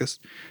making focus.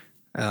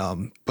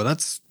 But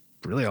that's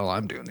really all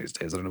I'm doing these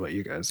days. I don't know about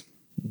you guys.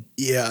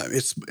 Yeah,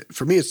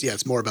 for me.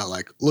 It's more about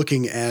like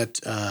looking at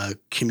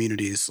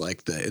communities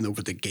like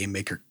over the Game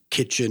Maker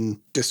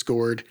Kitchen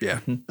Discord. Yeah.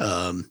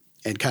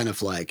 And kind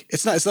of like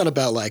it's not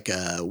about like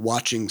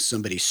watching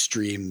somebody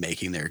stream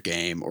making their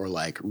game or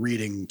like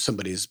reading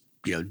somebody's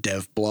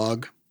dev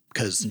blog,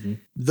 because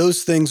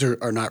those things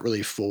are not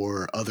really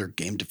for other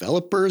game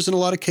developers in a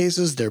lot of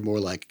cases. They're more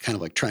like kind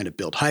of like trying to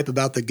build hype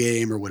about the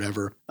game or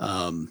whatever,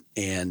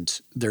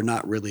 and they're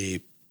not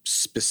really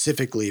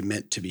specifically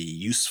meant to be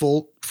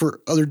useful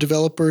for other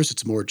developers.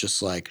 It's more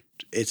just like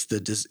it's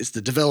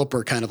the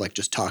developer kind of like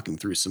just talking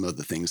through some of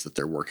the things that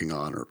they're working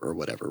on or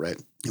whatever,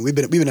 right? And we've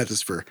been at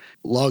this for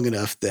long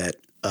enough that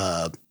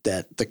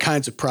the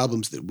kinds of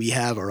problems that we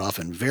have are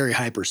often very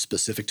hyper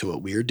specific to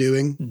what we're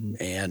doing,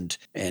 and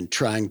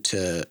trying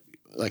to,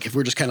 like, if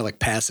we're just kind of like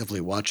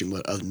passively watching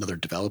what another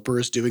developer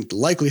is doing, the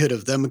likelihood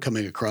of them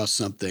coming across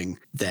something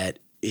that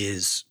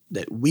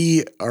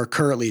we are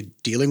currently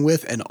dealing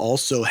with and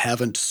also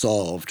haven't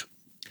solved,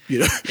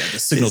 the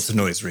signal to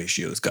noise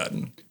ratio has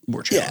gotten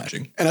more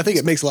challenging. Yeah. And I think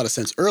it makes a lot of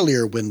sense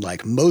earlier when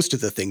like most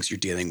of the things you're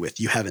dealing with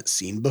you haven't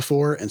seen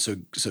before. And so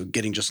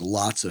getting just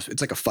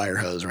it's like a fire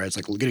hose, right? It's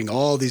like getting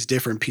all these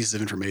different pieces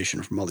of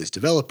information from all these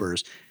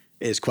developers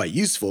is quite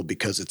useful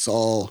because it's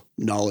all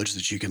knowledge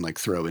that you can like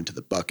throw into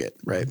the bucket,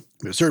 right?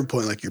 At a certain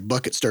point, like your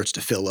bucket starts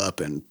to fill up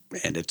and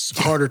it's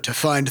harder to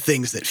find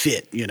things that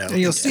fit, And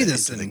you'll see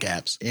this in the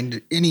gaps.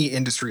 In any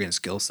industry and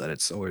skill set,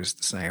 it's always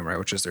the same, right?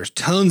 Which is there's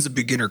tons of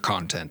beginner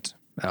content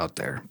out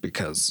there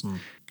because, and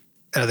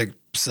I think,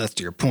 Seth,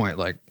 to your point,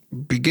 like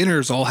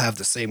beginners all have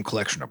the same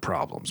collection of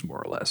problems,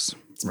 more or less.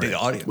 It's a big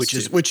audience,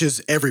 which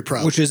is every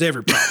problem. Which is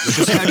every problem. Which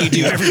is how do you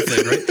do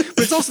everything, right? But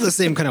it's also the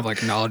same kind of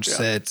like knowledge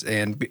set,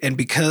 and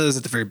because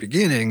at the very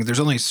beginning, there's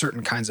only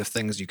certain kinds of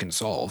things you can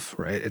solve,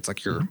 right? It's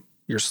like your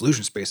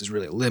solution space is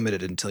really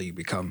limited until you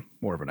become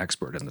more of an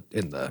expert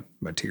in the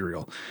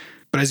material.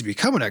 But as you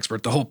become an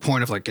expert, the whole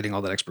point of like getting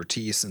all that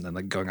expertise and then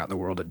like going out in the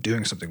world and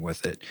doing something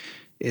with it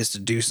is to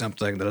do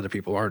something that other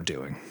people aren't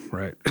doing,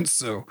 right? And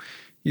so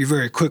you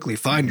very quickly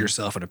find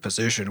yourself in a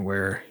position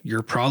where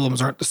your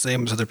problems aren't the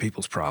same as other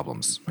people's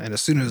problems. And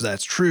as soon as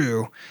that's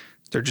true,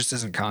 there just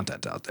isn't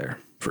content out there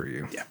for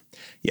you.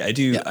 Yeah, I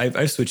do. Yeah.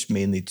 I've switched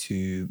mainly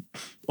to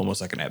almost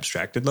like an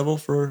abstracted level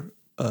for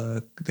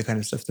the kind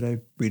of stuff that I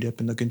read up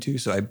and look into.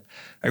 So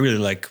I really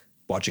like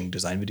watching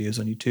design videos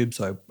on YouTube.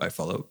 So I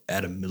follow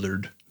Adam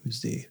Millard,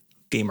 who's the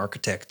game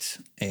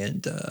architect,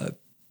 and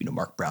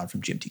Mark Brown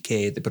from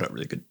GMTK. They put out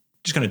really good,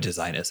 just kind of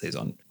design essays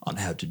on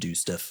how to do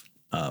stuff,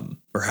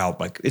 or how,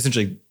 like,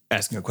 essentially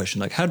asking a question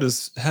like, how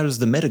does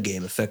the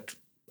metagame affect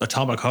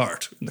Atomic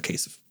Heart, in the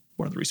case of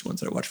one of the recent ones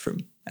that I watched from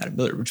Adam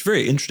Miller, which is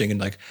very interesting. And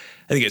like,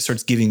 I think it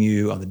starts giving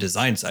you on the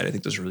design side, I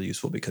think those are really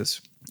useful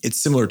because it's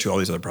similar to all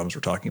these other problems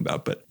we're talking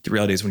about. But the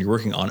reality is when you're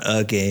working on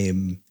a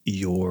game,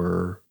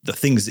 the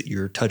things that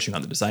you're touching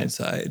on the design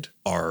side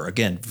are,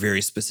 again,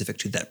 very specific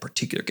to that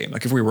particular game.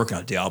 Like if we were working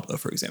on Diablo,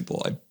 for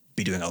example, I'd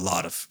be doing a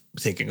lot of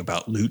thinking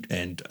about loot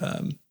and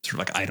sort of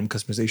like item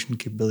customization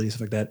capabilities,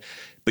 stuff like that.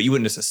 But you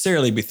wouldn't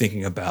necessarily be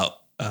thinking about,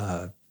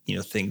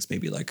 things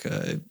maybe like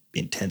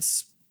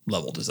intense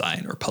level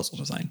design or puzzle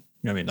design.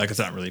 You know what I mean? Like it's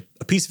not really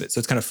a piece of it. So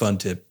it's kind of fun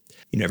to,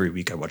 every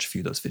week I watch a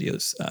few of those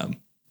videos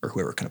or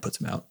whoever kind of puts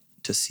them out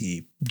to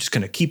see, just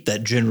kind of keep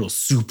that general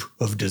soup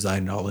of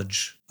design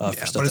knowledge. For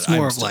stuff but it's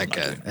more of like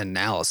an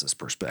analysis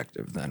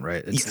perspective then,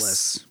 right? It's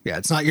less,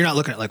 it's not, you're not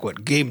looking at like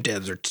what game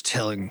devs are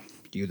telling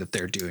you that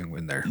they're doing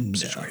when they're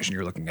situation.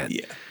 You're looking at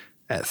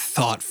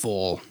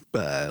thoughtful,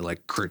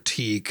 like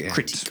critique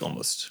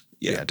almost.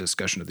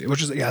 Discussion of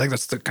which is, I think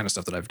that's the kind of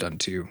stuff that I've done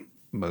too.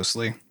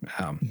 Mostly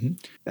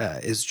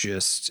is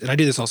just, and I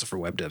do this also for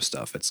web dev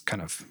stuff. It's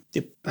kind of,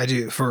 I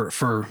do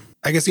for,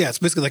 I guess, it's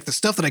basically like the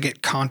stuff that I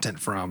get content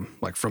from,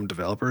 like from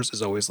developers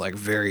is always like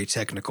very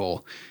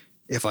technical,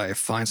 if I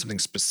find something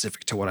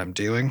specific to what I'm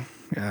doing.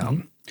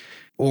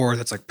 Or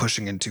that's like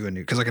pushing into a new,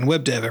 because like in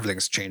web dev,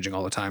 everything's changing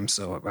all the time.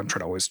 So I'm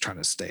always trying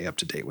to stay up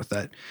to date with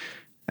that.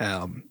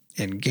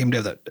 In game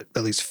dev, that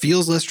at least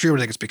feels less true. I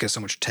think it's because so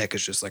much tech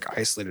is just like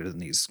isolated in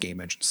these game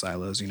engine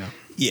silos,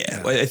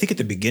 Yeah. Well, I think at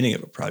the beginning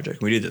of a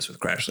project, we did this with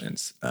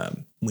Crashlands,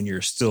 when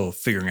you're still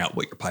figuring out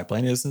what your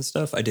pipeline is and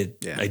stuff. I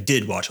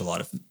did watch a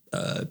lot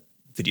of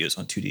videos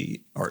on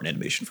 2D art and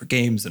animation for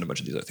games and a bunch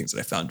of these other things that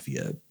I found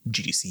via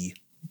GDC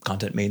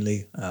content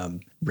mainly.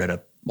 Read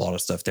up a lot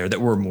of stuff there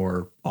that were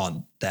more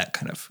on that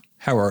kind of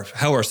how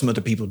are some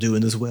other people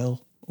doing this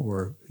well,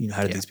 or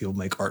how did these people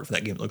make art for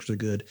that game that looks really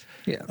good?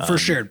 Yeah, for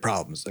shared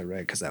problems though, right?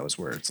 Because that was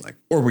where it's like,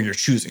 or where you're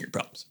choosing your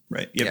problems,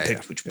 right? You haven't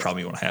picked which problem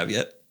you want to have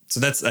yet. So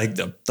that's like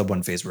the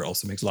one phase where it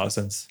also makes a lot of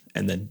sense.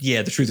 And then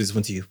the truth is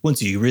once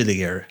you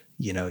really are,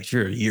 if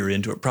you're a year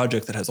into a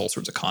project that has all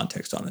sorts of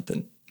context on it,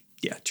 then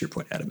to your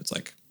point, Adam, it's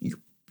like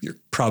your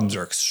problems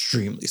are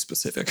extremely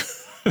specific.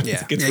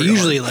 Yeah.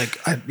 Usually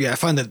hard. I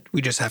find that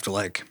we just have to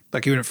like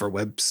even for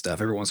web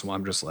stuff, every once in a while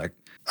I'm just like,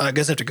 I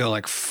guess I have to go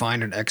like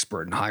find an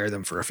expert and hire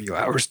them for a few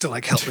hours to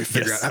like help me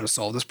figure out how to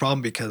solve this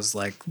problem, because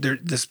like there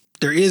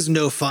is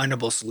no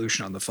findable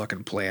solution on the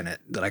fucking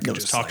planet that I can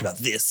just talk about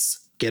this.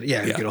 Get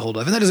a hold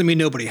of. And that doesn't mean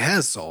nobody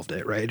has solved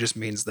it, right? It just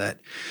means that,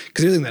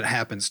 because the other thing that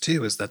happens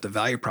too is that the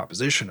value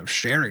proposition of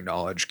sharing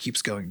knowledge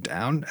keeps going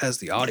down as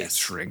the audience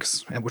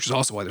shrinks, and which is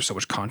also why there's so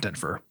much content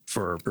for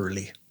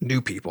early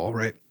new people,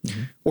 right?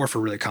 Or for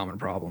really common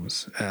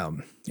problems.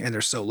 And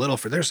there's so little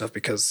for their stuff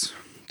because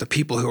the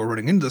people who are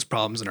running into those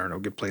problems and are in a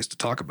good place to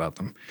talk about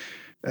them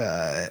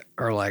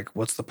are like,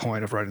 what's the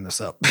point of writing this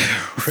up?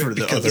 For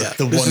the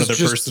one other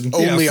person.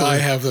 Only I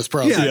have this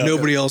problem. Yeah,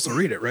 nobody else will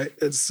read it, right?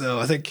 And so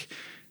I think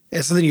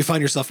it's something you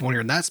find yourself when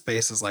you're in that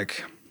space is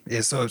like,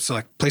 so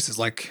like places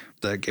like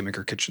the Game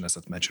Maker Kitchen, as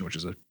I've mentioned, which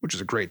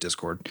is a great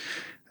Discord.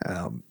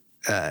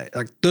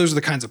 Like those are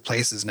the kinds of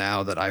places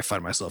now that I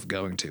find myself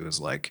going to, is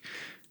like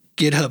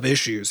GitHub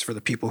issues for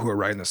the people who are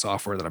writing the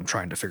software that I'm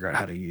trying to figure out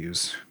how to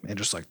use, and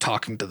just like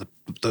talking to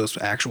those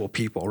actual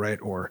people, right?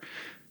 Or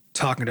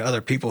talking to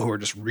other people who are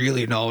just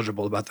really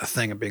knowledgeable about the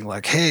thing and being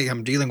like, hey,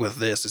 I'm dealing with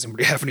this. Does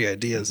anybody have any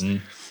ideas?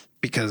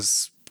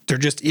 Because there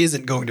just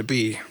isn't going to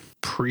be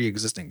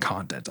pre-existing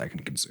content I can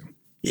consume.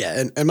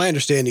 Yeah, and my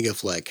understanding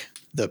of like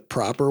the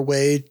proper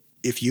way,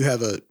 if you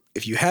have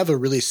a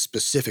really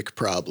specific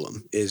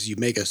problem, is you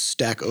make a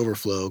Stack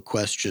Overflow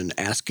question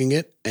asking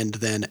it, and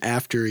then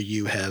after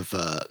you have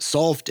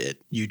solved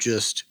it, you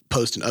just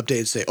post an update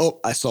and say, oh,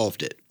 I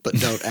solved it, but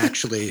don't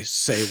actually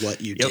say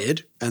what you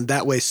did. And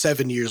that way,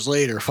 7 years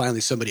later,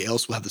 finally somebody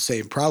else will have the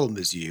same problem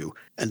as you,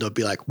 and they'll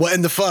be like, what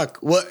in the fuck?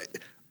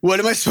 What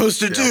am I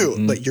supposed to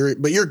do? But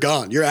you're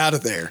gone. You're out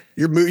of there.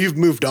 You've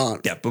moved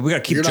on. Yeah, but we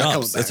got to keep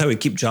jobs. That's how we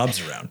keep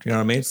jobs around. You know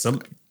what I mean?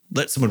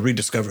 Let someone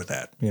rediscover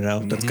that.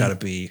 That's got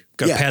to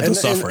pad the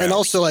software. And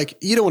also, like,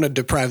 you don't want to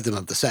deprive them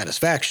of the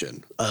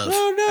satisfaction of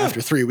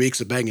after 3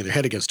 weeks of banging their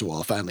head against a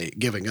wall, finally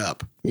giving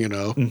up.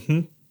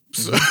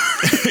 So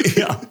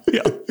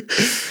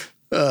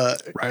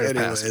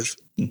anyways.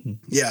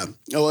 Yeah.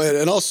 Oh,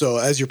 and also,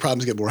 as your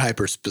problems get more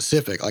hyper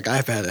specific, like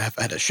I've had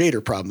a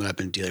shader problem that I've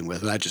been dealing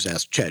with, and I just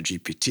asked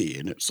ChatGPT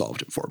and it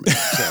solved it for me.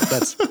 So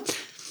that's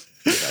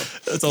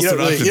that's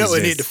also you don't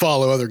really need to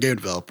follow other game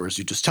developers.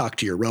 You just talk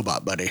to your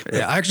robot buddy.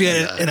 Yeah, actually,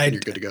 and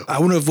you're good to go. I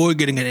want to avoid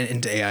getting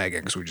into AI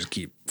again because we just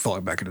keep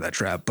falling back into that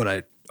trap.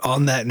 But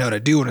on that note, I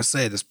do want to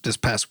say this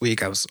past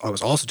week I was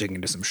also digging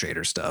into some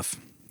shader stuff.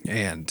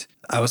 And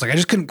I was like, I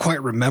just couldn't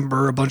quite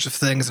remember a bunch of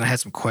things, and I had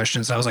some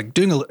questions. I was like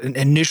doing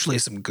initially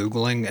some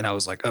Googling, and I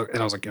was like,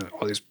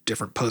 all these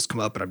different posts come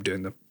up, and I'm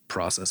doing the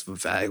process of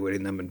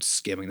evaluating them and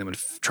skimming them and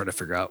trying to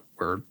figure out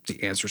where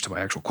the answers to my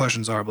actual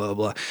questions are, blah,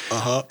 blah,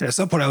 blah. And at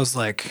some point I was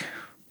like,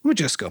 let me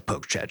just go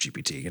poke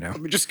ChatGPT, Let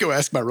me just go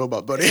ask my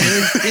robot buddy.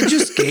 It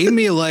just gave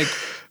me like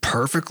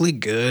perfectly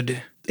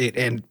good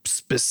and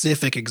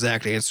specific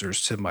exact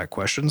answers to my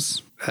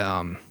questions.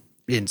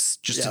 In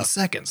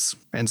seconds.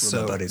 And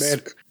so,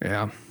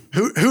 man,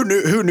 who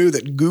knew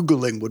that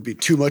Googling would be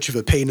too much of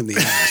a pain in the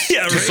ass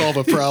to solve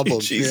a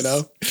problem?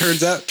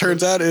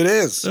 Turns out it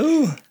is.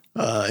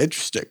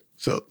 Interesting.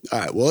 So, all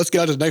right, well, let's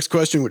get on to the next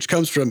question, which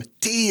comes from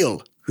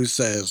Teal, who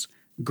says,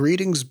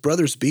 greetings,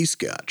 brothers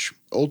B-Scotch.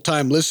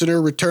 Old-time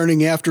listener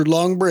returning after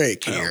long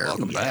break here.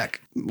 Welcome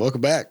back.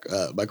 Welcome back.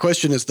 My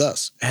question is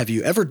thus. Have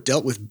you ever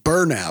dealt with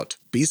burnout?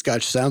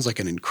 B-Scotch sounds like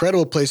an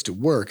incredible place to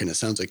work, and it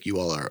sounds like you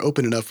all are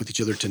open enough with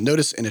each other to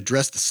notice and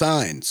address the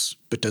signs.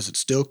 But does it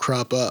still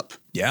crop up?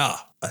 Yeah,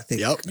 I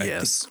think.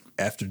 Yes.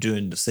 After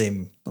doing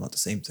not the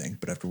same thing,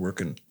 but after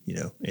working,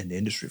 in the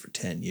industry for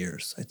 10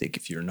 years, I think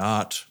if you're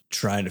not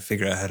trying to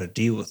figure out how to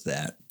deal with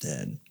that,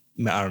 then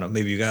I don't know,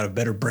 maybe you got a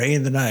better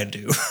brain than I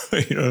do.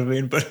 You know what I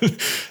mean? But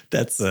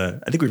that's, I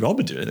think we've all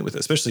been doing it with it,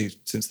 especially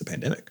since the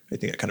pandemic. I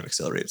think it kind of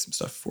accelerated some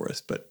stuff for us.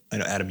 But I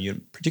know, Adam, you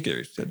in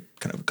particular, said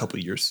kind of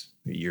a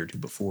year or two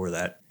before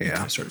that, you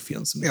kind of started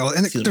feeling some. Yeah, well,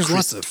 and there's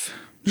lots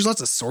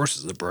of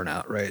sources of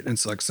burnout, right? And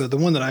so the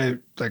one that I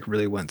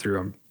really went through,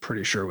 I'm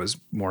pretty sure was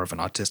more of an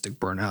autistic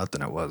burnout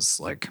than it was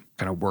like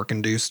kind of work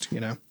induced,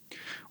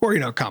 Or,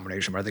 a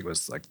combination, but I think it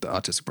was like the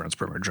autistic brain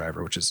primary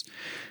driver, which is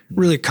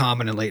really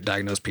common in late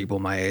diagnosed people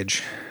my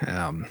age,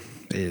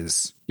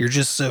 is you're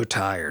just so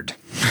tired,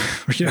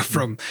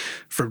 from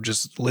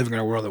just living in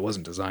a world that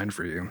wasn't designed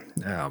for you,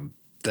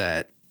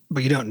 but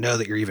you don't know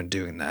that you're even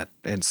doing that.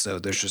 And so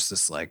there's just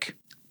this like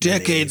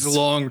decades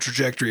long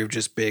trajectory of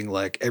just being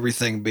like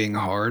everything being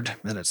hard.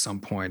 And at some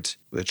point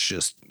it's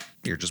just,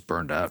 you're just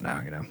burned out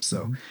now,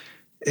 So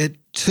it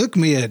took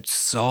me a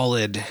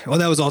solid, well,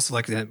 that was also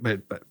like that,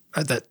 but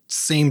at that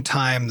same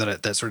time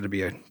that started to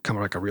become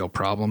like a real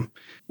problem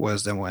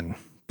was then when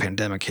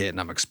pandemic hit and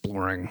I'm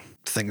exploring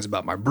things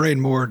about my brain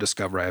more,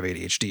 discover I have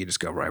ADHD,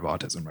 discover I have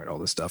autism, right? All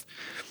this stuff.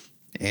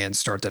 And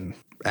start then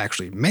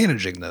actually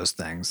managing those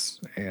things,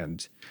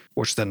 and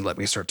which then let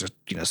me start to,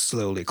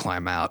 slowly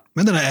climb out.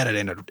 And then I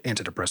added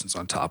antidepressants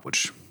on top,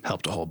 which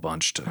helped a whole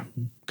bunch to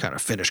kind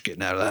of finish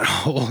getting out of that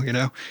hole, I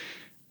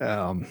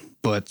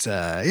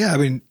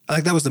mean, I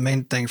think that was the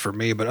main thing for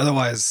me. But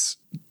otherwise,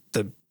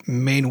 the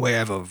main way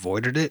I've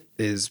avoided it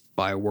is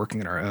by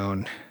working in our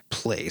own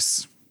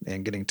place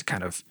and getting to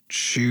kind of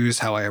choose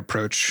how I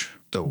approach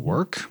the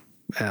work,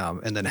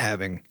 and then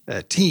having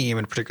a team,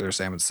 in particular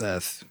Sam and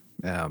Seth,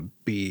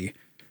 be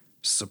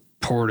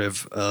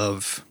supportive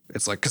of.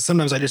 It's like, because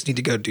sometimes I just need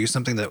to go do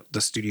something that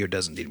the studio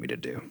doesn't need me to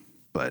do,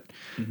 but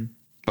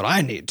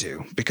I need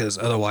to, because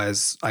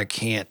otherwise I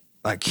can't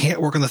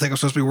work on the thing I'm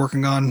supposed to be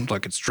working on.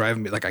 Like, it's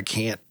driving me, like I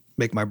can't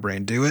make my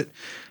brain do it.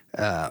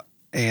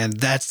 And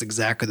that's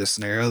exactly the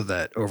scenario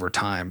that over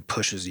time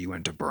pushes you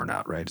into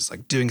burnout, right? It's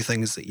like doing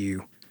things that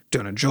you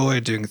don't enjoy,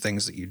 doing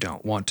things that you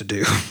don't want to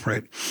do,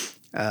 right?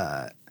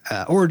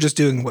 Or just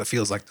doing what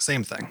feels like the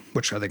same thing,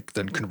 which I think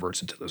then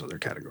converts into those other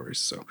categories.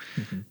 So,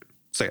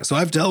 so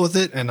I've dealt with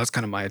it, and that's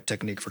kind of my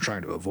technique for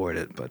trying to avoid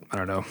it. But I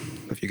don't know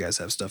if you guys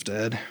have stuff to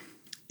add.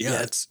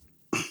 Yeah, it's.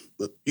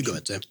 You go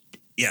ahead, Sam.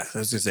 Yeah, I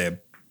was gonna say,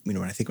 when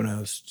I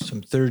was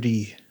some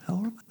 30, how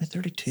old am I?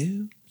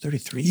 32,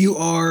 33. You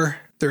are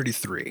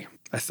 33,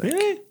 I think.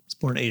 Really? I was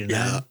born 89.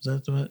 Yeah. Is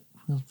that what?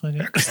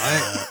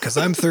 Because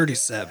I'm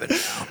 37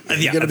 now.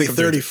 You're going to be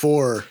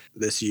 34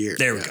 this year.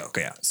 There we go.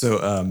 Okay, yeah.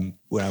 So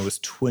when I was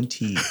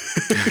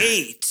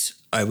 28,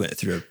 I went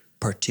through a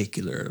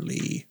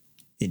particularly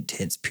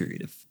intense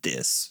period of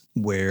this,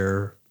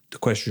 where the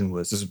question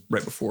was, this is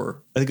right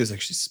before, I think it was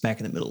actually smack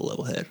in the middle of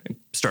level head,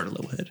 start of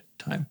level head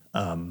time,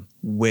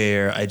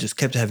 where I just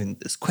kept having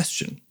this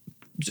question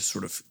just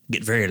sort of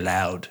get very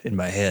loud in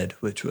my head,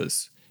 which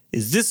was,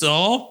 is this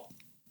all?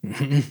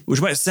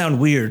 Which might sound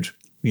weird,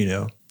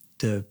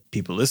 to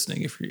people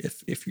listening,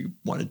 if you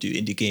want to do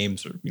indie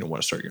games or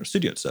want to start your own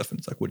studio and stuff, and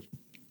it's like, what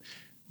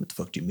the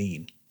fuck do you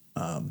mean?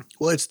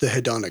 Well, it's the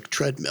hedonic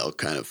treadmill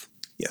kind of,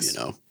 yes,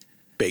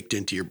 baked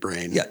into your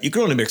brain. Yeah, you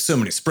can only make so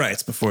many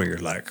sprites before you're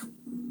like,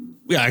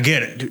 yeah, I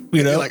get it.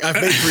 Like,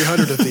 I've made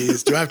 300 of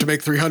these. Do I have to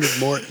make 300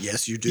 more?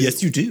 Yes, you do.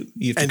 Yes, you do.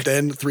 And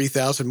then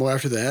 3,000 more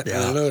after that,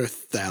 yeah, and another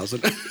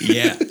 1,000.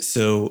 Yeah.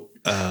 So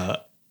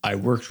I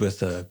worked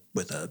with a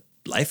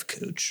life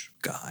coach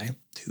guy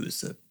who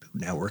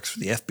now works for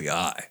the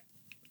FBI,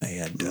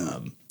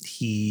 and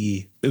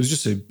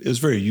it was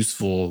very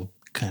useful,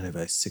 kind of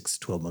a 6 to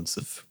 12 months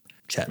of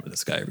chatting with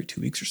this guy every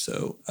 2 weeks or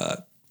so,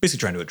 basically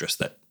trying to address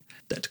that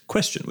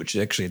question, which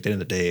actually at the end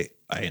of the day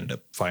I ended up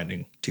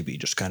finding to be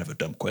just kind of a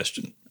dumb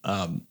question.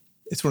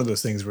 It's one of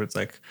those things where it's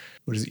like,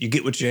 what is it? You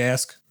get what you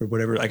ask, or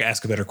whatever. Like,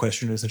 ask a better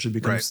question essentially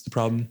becomes the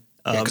problem.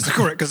 Because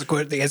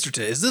the answer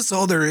to is this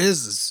all there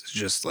is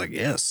just like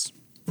yes.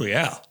 Well,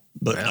 yeah.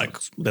 But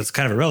that's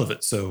kind of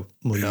irrelevant. So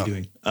what are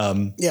you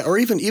doing? Or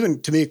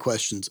even to me,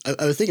 questions.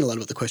 I was thinking a lot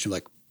about the question of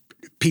like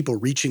people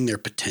reaching their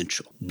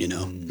potential.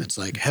 It's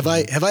like, have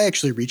I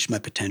actually reached my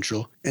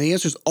potential? And the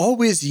answer is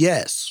always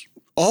yes.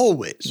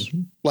 Always.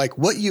 Like,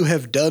 what you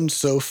have done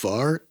so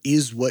far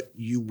is what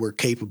you were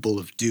capable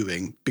of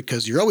doing,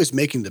 because you're always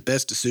making the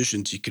best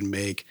decisions you can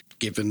make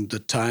given the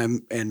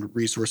time and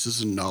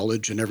resources and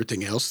knowledge and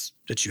everything else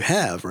that you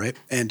have, right?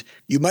 And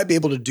you might be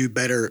able to do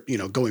better,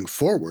 going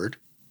forward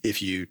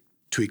if you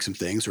tweak some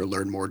things or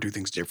learn more, do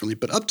things differently.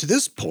 But up to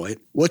this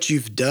point, what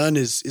you've done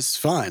is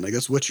fine. Like,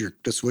 that's what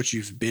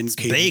you've been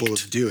capable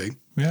of doing.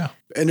 Yeah.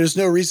 And there's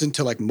no reason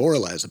to like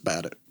moralize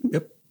about it.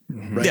 Yep.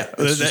 Right? Yeah.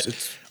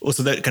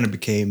 So that kind of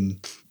became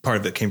part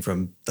of it came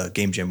from the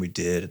game jam we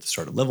did at the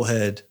start of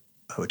Levelhead,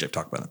 which I've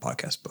talked about on the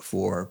podcast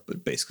before,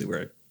 but basically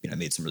where I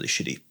made some really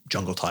shitty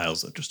jungle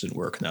tiles that just didn't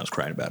work, and I was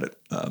crying about it.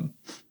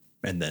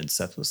 And then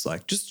Seth was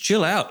like, just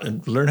chill out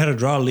and learn how to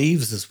draw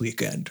leaves this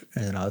weekend.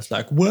 And I was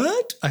like,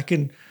 what? I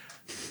can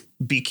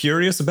be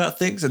curious about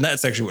things. And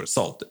that's actually what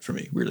solved it for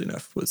me, really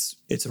enough, was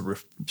it's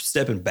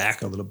stepping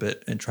back a little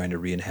bit and trying to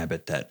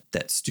re-inhabit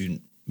that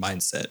student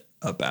mindset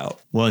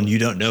about, one, you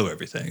don't know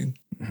everything.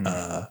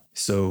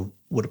 So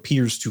what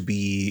appears to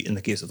be, in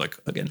the case of, like,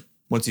 again,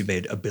 once you've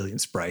made 1 billion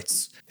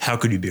sprites, how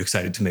could you be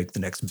excited to make the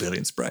next 1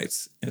 billion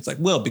sprites? And it's like,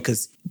 well,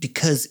 because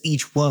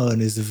each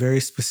one is a very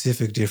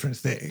specific different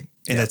thing.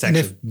 And that's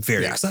actually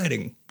very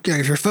exciting. Yeah,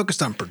 if you're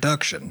focused on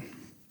production,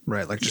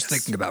 right? Like, just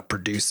thinking about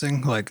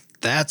producing, like,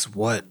 that's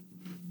what,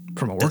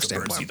 from a work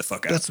standpoint, burns you the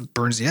fuck out. That's what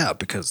burns you out,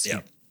 because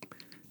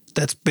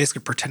that's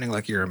basically pretending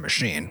like you're a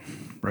machine,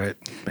 right?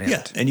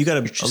 And you got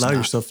to just allow not.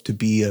 yourself to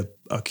be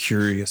a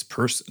curious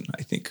person.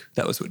 I think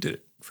that was what did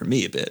it for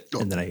me a bit.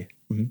 And then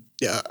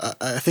Yeah,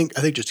 I think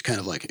just to kind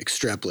of like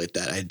extrapolate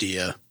that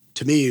idea,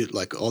 to me,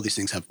 like all these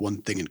things have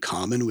one thing in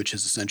common, which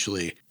is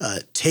essentially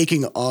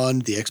taking on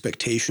the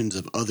expectations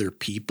of other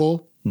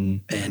people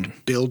and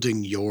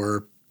building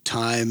your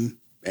time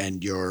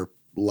and your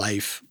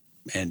life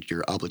and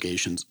your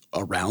obligations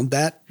around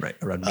that. right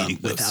around meeting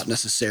those. Without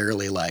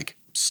necessarily like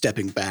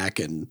stepping back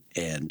and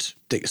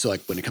think. So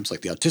like when it comes to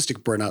like the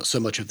autistic burnout, so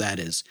much of that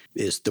is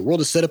the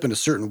world is set up in a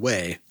certain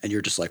way and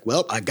you're just like,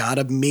 well, I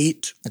gotta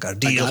meet, I got a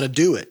deal. I gotta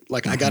do it.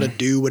 Like I gotta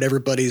do what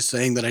everybody's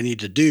saying that I need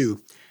to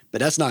do, but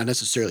that's not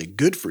necessarily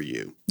good for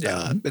you.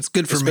 Yeah, it's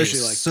good for me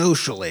especially like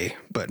socially,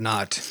 but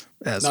not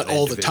as not an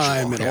all the individual.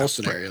 time in Yeah, all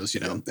scenarios, you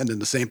know. And then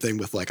the same thing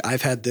with like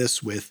I've had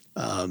this with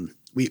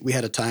we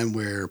had a time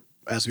where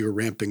as we were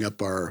ramping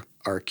up our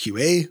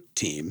QA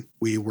team,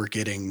 we were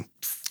getting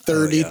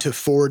 30 to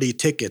 40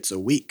 tickets a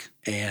week.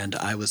 And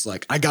I was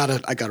like, I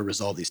gotta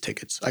resolve these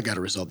tickets. I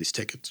gotta resolve these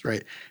tickets,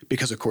 right?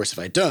 Because of course, if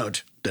I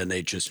don't, then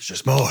they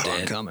just more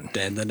then, coming.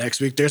 Then the next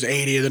week there's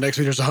 80, the next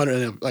week there's 100,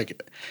 and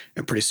like,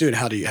 and pretty soon,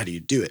 how do you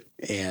do it?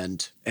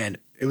 And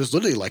it was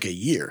literally like a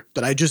year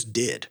that I just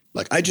did.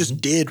 Like I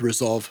just did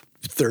resolve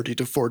 30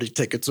 to 40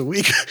 tickets a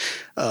week.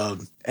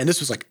 And this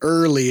was like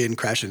early in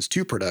Crashlands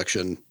 2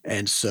 production.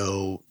 And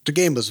so the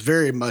game was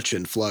very much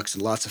in flux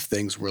and lots of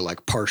things were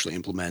like partially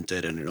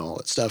implemented and all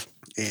that stuff.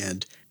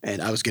 And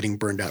I was getting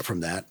burned out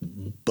from that.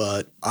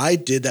 But I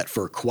did that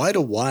for quite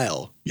a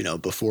while, you know,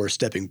 before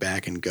stepping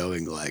back and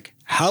going like,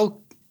 how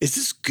is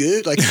this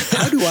good? Like,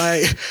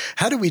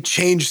 how do we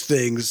change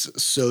things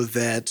so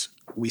that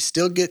we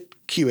still get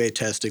QA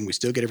testing, we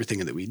still get everything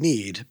that we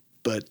need,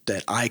 but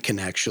that I can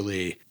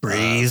actually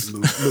breathe,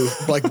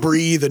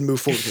 breathe and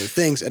move forward with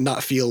things and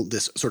not feel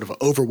this sort of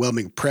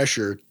overwhelming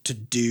pressure to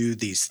do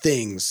these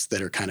things that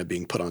are kind of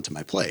being put onto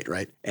my plate,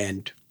 right?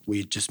 And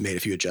we just made a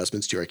few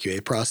adjustments to our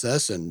QA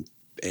process, and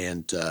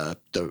the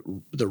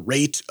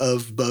rate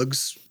of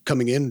bugs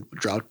coming in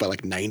dropped by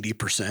like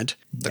 90%.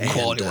 The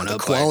quality went up.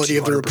 The quality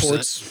of the 200%.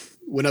 reports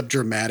went up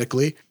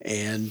dramatically,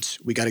 and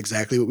we got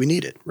exactly what we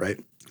needed, right?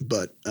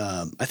 But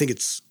I think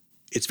it's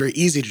very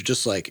easy to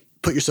just like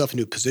put yourself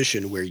into a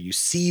position where you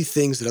see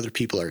things that other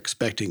people are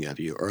expecting of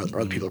you, or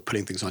other people are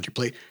putting things on your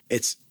plate.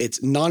 It's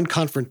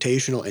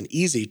non-confrontational and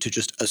easy to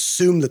just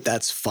assume that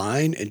that's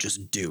fine and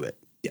just do it.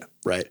 Yeah.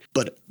 Right.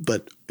 But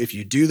if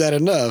you do that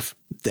enough,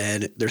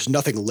 then there's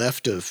nothing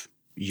left of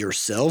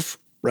yourself,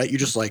 right? You're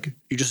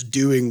just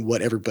doing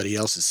what everybody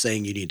else is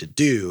saying you need to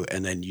do,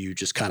 and then you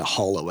just kind of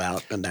hollow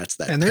out, and that's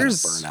that kind of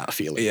burnout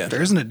feeling. Yeah,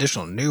 there's an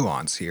additional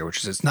nuance here, which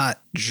is it's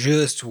not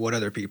just what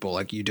other people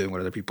like you doing what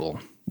other people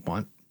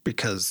want,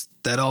 because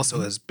that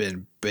also has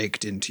been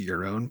baked into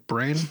your own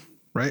brain,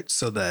 right?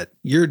 So that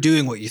you're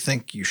doing what you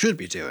think you should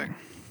be doing,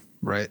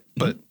 right?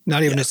 But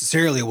not even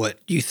necessarily what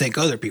you think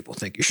other people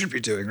think you should be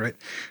doing, right?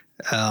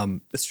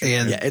 That's true.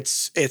 And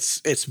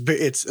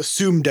it's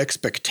assumed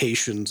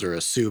expectations or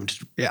assumed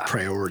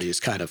priorities,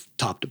 kind of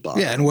top to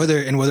bottom. Yeah, and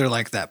whether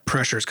like that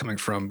pressure is coming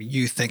from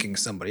you thinking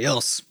somebody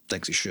else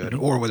thinks you should,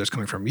 or whether it's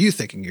coming from you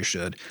thinking you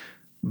should,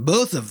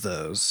 both of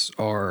those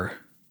are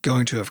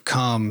going to have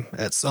come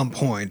at some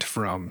point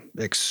from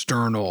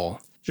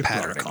external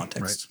patterning,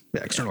 context.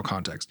 right? Yeah, external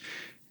context.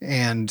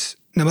 And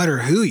no matter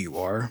who you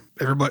are,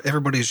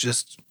 everybody's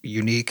just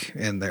unique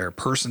in their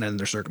person and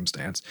their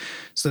circumstance.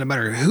 So no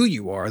matter who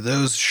you are,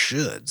 those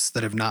shoulds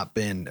that have not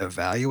been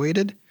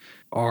evaluated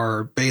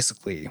are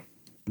basically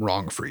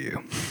wrong for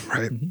you,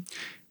 right?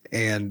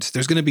 And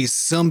there's going to be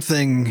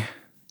something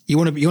you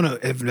want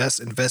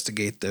to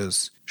investigate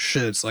those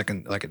shoulds. Like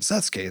in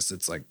Seth's case,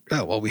 it's like,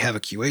 oh well, we have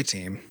a QA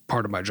team.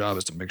 Part of my job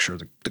is to make sure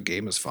the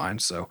game is fine.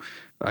 So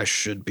I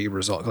should be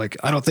resolved. Like,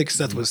 I don't think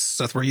Seth,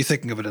 were you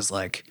thinking of it as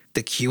like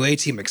the QA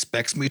team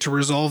expects me to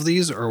resolve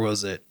these, or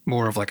was it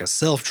more of like a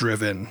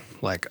self-driven,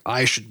 like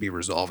I should be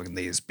resolving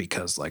these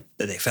because like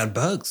they found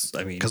bugs?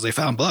 I mean, because they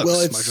found bugs. Well,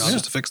 My job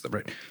is to fix them,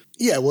 right?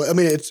 Yeah. Well, I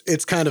mean,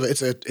 it's kind of,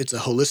 it's a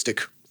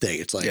holistic thing.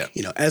 It's like,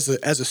 you know, as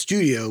a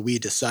studio, we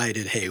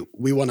decided, hey,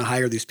 we want to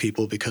hire these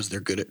people because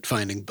they're good at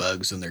finding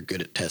bugs and they're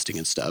good at testing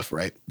and stuff,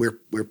 right?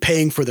 We're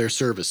paying for their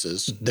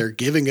services. They're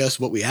giving us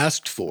what we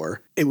asked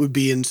for. It would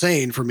be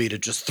insane for me to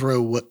just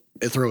throw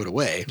it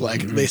away.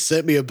 Like they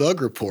sent me a bug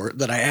report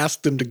that I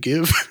asked them to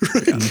give.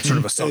 Sort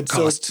of a sunk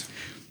cost.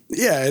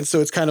 And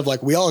so it's kind of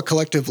like we all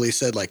collectively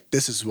said like,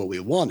 this is what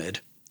we wanted.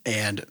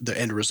 And the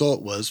end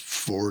result was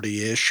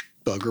 40-ish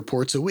bug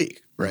reports a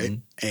week, right?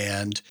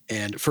 And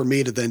for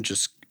me to then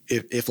just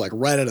if like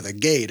right out of the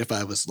gate, if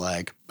I was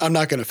like, I'm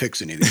not going to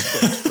fix any of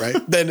these bugs,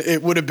 right? Then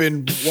it would have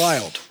been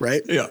wild,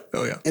 right? Yeah.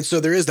 Oh yeah. And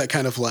so there is that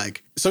kind of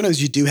like,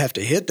 sometimes you do have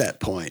to hit that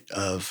point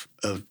of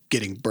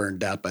getting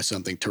burned out by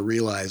something to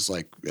realize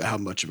like how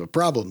much of a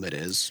problem it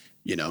is,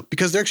 you know,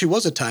 because there actually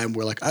was a time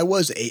where like I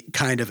was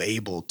kind of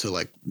able to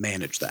like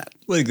manage that.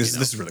 Well, this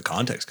is where the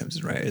context comes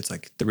in, right? It's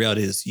like the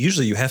reality is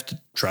usually you have to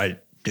try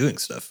doing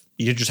stuff.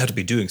 You just have to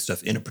be doing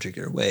stuff in a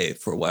particular way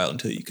for a while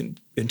until you've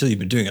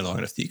been doing it long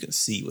enough that you can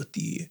see what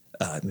the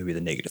maybe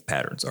the negative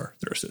patterns are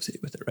that are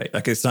associated with it, right?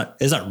 Like it's not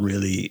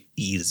really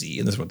easy.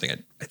 And this is one thing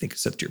I think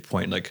is to your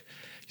point. Like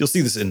you'll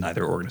see this in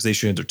either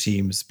organizations or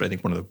teams, but I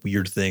think one of the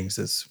weird things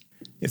is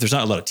if there's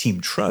not a lot of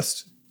team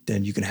trust,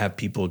 then you can have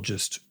people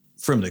just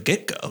from the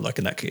get-go, like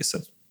in that case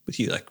with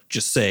you, like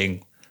just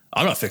saying,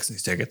 I'm not fixing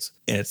these tickets.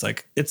 And it's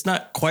like, it's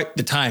not quite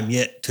the time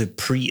yet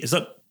it's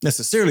not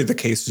necessarily the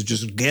case to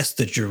just guess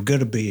that you're going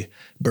to be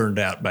burned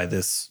out by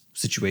this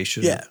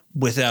situation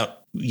without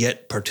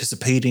yet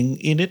participating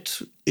in it.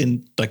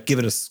 In like, give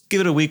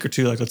it a week or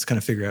two. Like, let's kind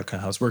of figure out kind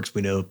of how this works.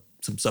 We know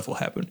some stuff will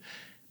happen.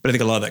 But I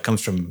think a lot of that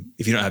comes from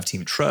if you don't have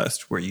team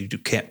trust where you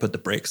can't put the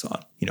brakes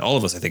on. You know, all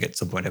of us, I think at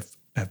some point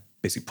have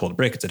basically pulled a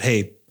brake and said,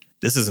 hey,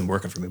 this isn't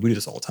working for me. We do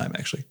this all the time,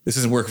 actually. This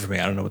isn't working for me.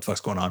 I don't know what the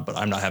fuck's going on, but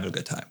I'm not having a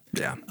good time.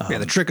 Yeah.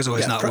 The trick is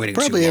always not waiting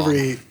probably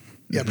too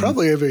long.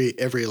 Probably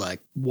every like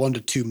 1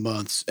 to 2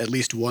 months, at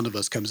least one of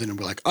us comes in and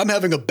we're like, I'm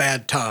having a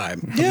bad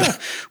time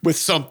with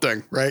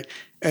something, right?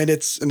 And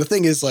the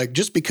thing is like,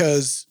 just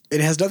because it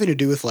has nothing to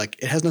do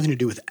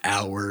with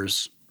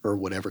hours or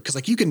whatever. Cause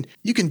like you can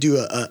do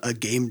a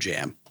game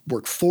jam,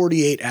 work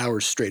 48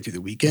 hours straight through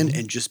the weekend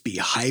and just be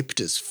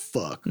hyped as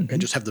fuck and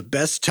just have the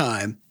best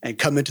time and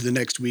come into the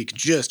next week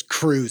just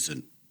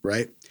cruising,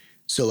 right?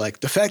 So like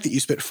the fact that you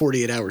spent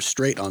 48 hours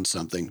straight on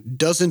something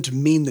doesn't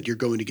mean that you're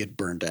going to get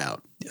burned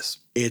out. Yes.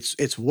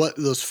 It's what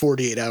those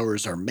 48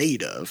 hours are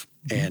made of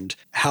and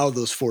how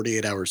those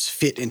 48 hours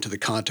fit into the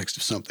context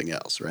of something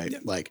else, right? Yeah.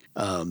 Like,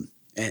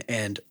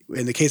 and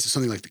in the case of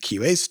something like the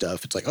QA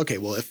stuff, it's like, okay,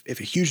 well, if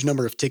a huge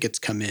number of tickets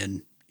come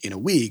in a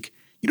week,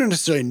 you don't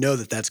necessarily know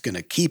that that's going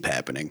to keep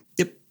happening.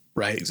 Yep.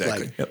 Right.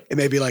 Exactly. Like, it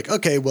may be like,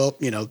 okay, well,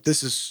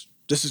 this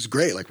is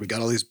great. Like we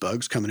got all these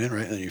bugs coming in,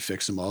 right? And then you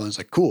fix them all. And it's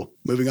like, cool.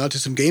 Moving on to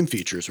some game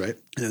features, right?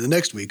 And then the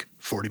next week,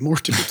 40 more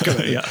tickets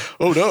coming in.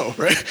 Oh no,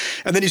 right?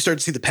 And then you start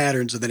to see the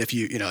patterns. And then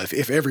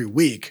if every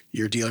week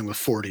you're dealing with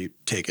 40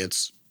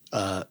 tickets,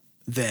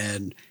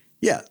 then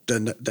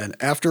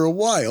after a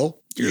while,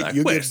 you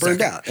get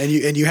burned out.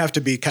 And you have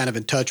to be kind of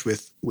in touch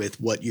with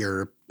what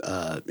your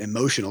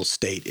emotional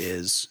state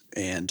is.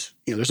 And,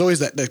 there's always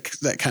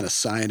that kind of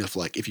sign of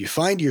like, if you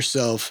find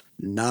yourself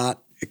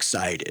not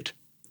excited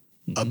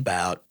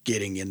about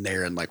getting in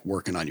there and like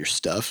working on your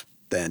stuff,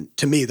 then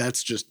to me,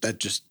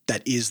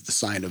 that is the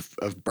sign of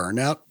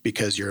burnout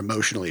because you're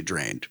emotionally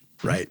drained,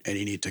 right? And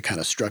you need to kind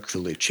of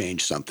structurally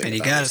change something. And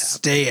you got to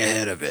stay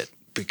ahead of it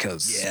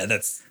because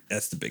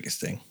that's the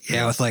biggest thing.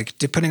 Yeah. With like,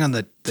 depending on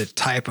the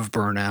type of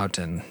burnout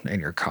and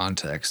your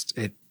context,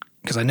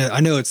 because I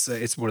know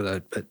it's one of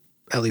the,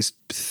 at least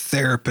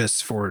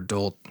therapists for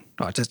adult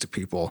autistic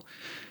people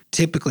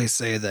typically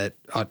say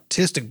that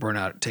autistic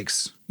burnout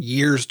takes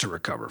years to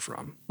recover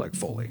from, like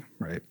fully,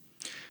 right?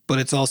 But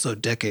it's also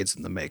decades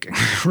in the making,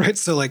 right?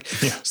 So like,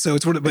 so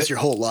it's it's your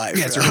whole life.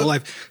 Yeah, it's your whole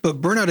life.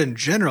 But burnout in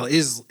general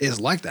is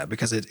like that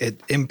because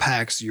it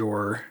impacts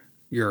your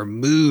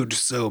mood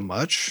so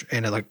much,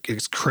 and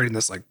it's creating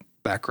this like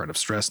background of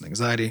stress and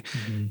anxiety,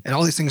 and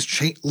all these things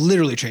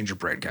literally change your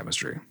brain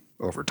chemistry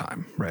over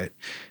time, right?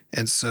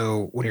 And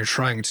so when you're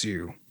trying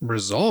to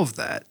resolve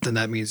that, then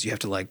that means you have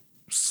to like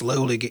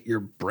slowly get your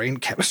brain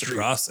chemistry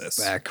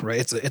back,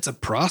 right? It's a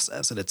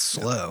process and it's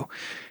slow.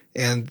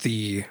 And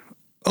the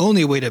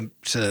only way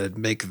to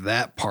make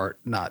that part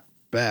not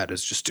bad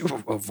is just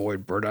to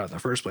avoid burnout in the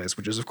first place,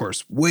 which is of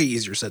course way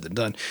easier said than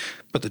done.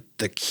 But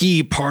the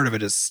key part of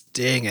it is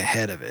staying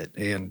ahead of it.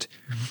 And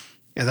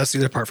that's the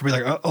other part for me.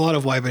 Like a lot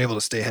of why I've been able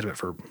to stay ahead of it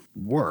for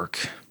work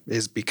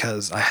is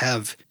because I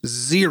have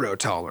zero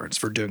tolerance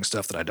for doing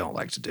stuff that I don't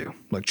like to do,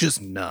 like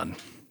just none.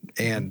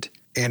 And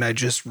I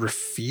just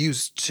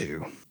refuse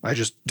to. I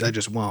just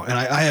won't. And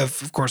I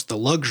have, of course, the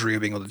luxury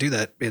of being able to do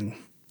that in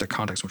the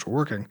context in which we're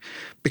working,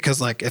 because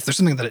like if there's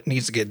something that it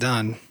needs to get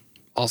done,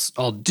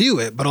 I'll do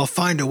it, but I'll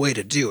find a way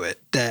to do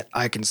it that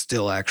I can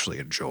still actually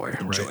enjoy.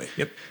 Right?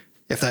 Yep.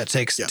 If that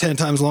takes 10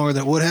 times longer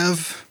than it would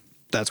have,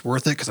 that's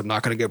worth it because I'm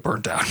not going to get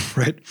burnt out,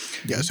 right?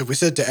 Yeah. So if we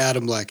said to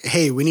Adam, like,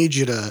 hey, we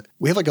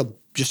have like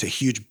just a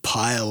huge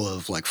pile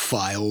of like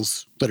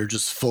files that are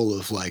just full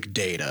of like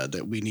data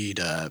that we need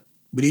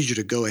you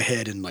to go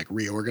ahead and like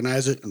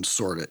reorganize it and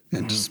sort it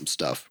into some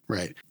stuff,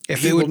 right?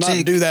 If it would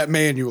not do that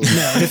manually.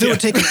 No, if it would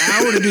take an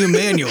hour to do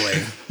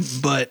manually,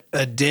 but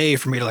a day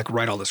for me to like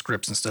write all the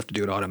scripts and stuff to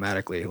do it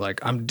automatically, like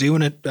I'm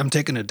doing it. I'm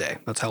taking a day.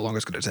 That's how long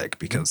it's going to take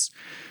because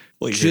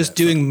just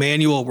doing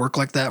manual work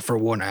like that for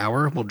 1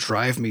 hour will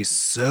drive me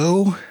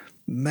so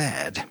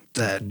mad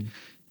that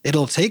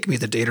it'll take me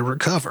the day to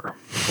recover.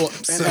 Well,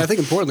 and I think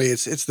importantly,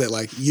 it's that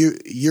like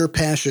your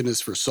passion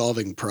is for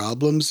solving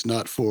problems,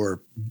 not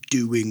for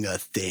doing a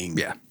thing.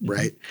 Yeah.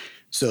 Right.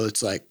 So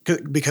it's like,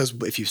 because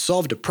if you've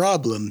solved a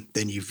problem,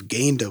 then you've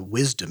gained a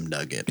wisdom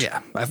nugget. Yeah.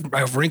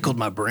 I've wrinkled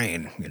my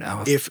brain,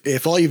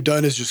 If all you've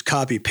done is just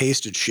copy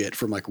pasted shit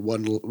from like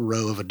one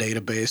row of a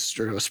database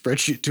or a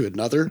spreadsheet to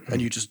another,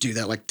 and you just do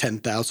that like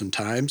 10,000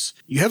 times,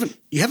 you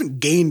haven't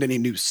gained any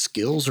new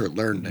skills or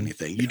learned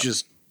anything. You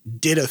just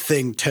did a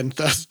thing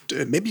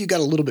 10,000, maybe you got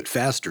a little bit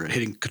faster at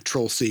hitting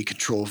Control C,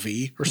 Control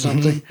V or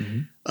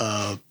something.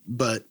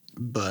 But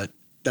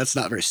that's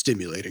not very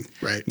stimulating,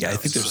 right? Yeah, I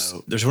think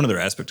there's one other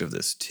aspect of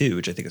this too,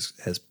 which I think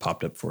has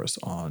popped up for us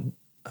on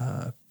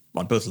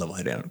both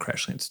Levelhead and on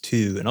Crashlands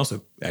 2, and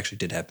also actually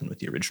did happen with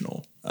the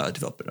original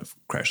development of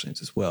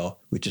Crashlands as well,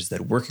 which is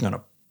that working on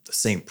the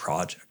same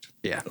project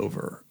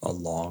over a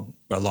long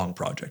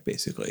project,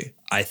 basically,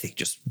 I think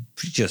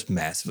just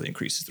massively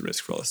increases the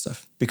risk for all this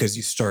stuff. Because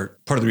you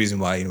start, part of the reason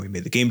why we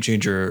made the game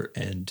changer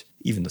and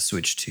even the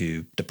switch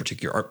to the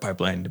particular art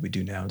pipeline that we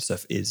do now and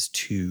stuff is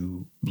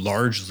to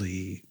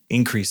largely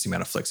increase the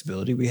amount of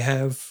flexibility we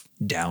have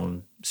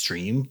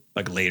downstream,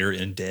 like later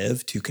in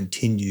dev, to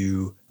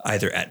continue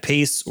either at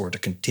pace or to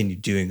continue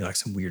doing like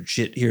some weird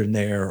shit here and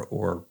there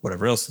or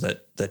whatever else, so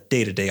that the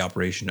day-to-day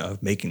operation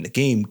of making the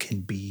game can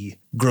be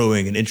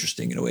growing and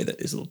interesting in a way that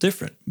is a little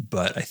different.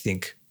 But I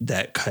think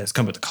that has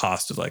come at the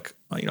cost of, like,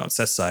 on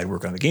Seth's side,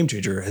 work on the game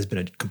changer has been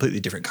a completely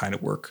different kind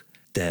of work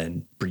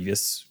than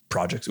previous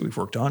projects that we've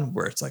worked on,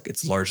 where it's like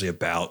it's largely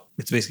about,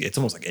 it's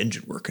almost like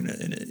engine work in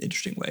an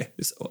interesting way.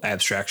 This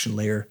abstraction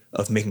layer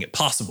of making it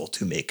possible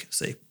to make,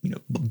 say,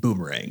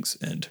 boomerangs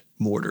and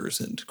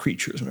mortars and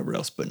creatures and whatever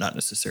else, but not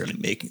necessarily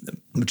making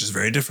them, which is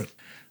very different.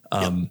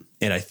 And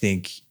I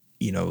think,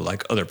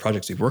 like other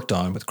projects we've worked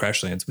on with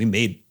Crashlands, we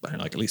made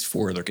like at least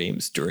 4 other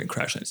games during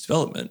Crashlands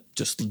development.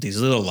 Just these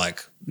little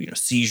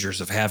seizures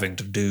of having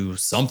to do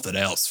something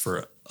else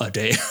for a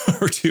day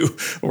or 2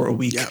 or a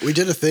week. Yeah, we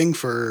did a thing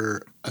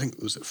for, I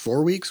think, was it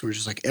 4 weeks? Where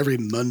just like every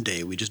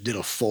Monday we just did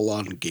a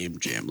full-on game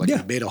jam. Like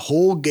we made a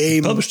whole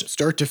game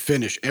start to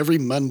finish every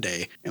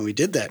Monday, and we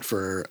did that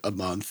for a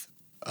month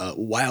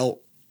while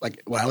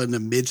in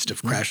the midst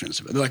of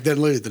Crashlands. Like then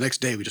literally the next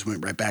day we just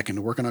went right back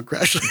into working on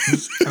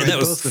Crashlands. That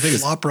was both the thing.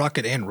 Flop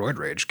Rocket and Roid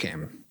Rage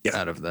came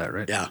out of that,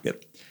 right? Yeah.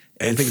 Yep.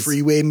 And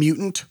Freeway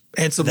Mutant.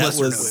 And some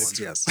lesser ones,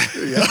 yes.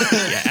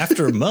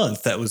 After a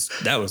month, that was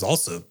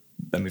also,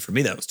 for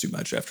me, that was too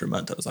much. After a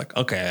month, I was like,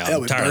 okay,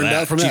 I'm tired of that.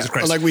 Out from Jesus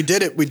Christ. Like we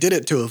did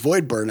it to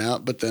avoid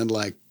burnout, but then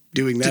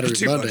doing that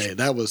every Monday,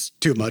 that was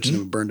too much, and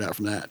then we burned out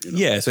from that.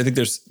 Yeah, so I think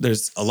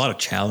there's a lot of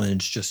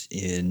challenge just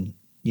in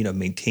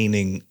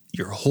maintaining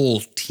your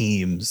whole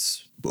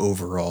team's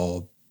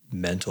overall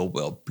mental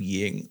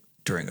well-being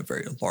during a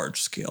very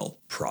large scale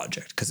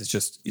project, because it's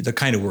just the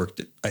kind of work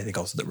that I think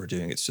also that we're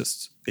doing.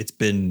 It's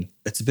been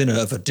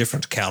of a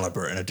different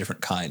caliber and a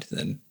different kind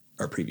than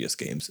our previous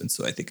games, and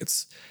so I think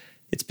it's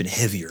been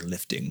heavier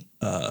lifting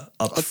up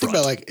front. Think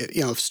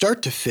about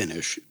start to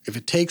finish. If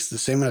it takes the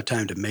same amount of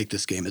time to make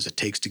this game as it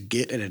takes to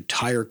get an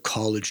entire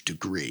college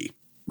degree,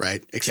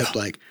 right? Except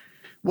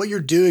what you're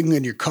doing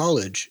in your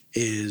college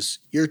is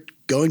you're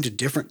going to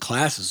different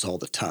classes all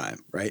the time,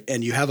 right?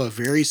 And you have a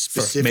very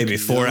specific... For maybe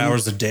 4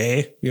 hours a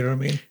day, you know what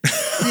I mean?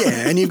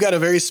 Yeah, and you've got a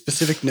very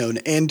specific known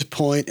end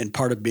point, and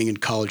part of being in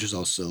college is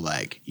also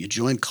you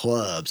join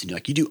clubs and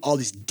you do all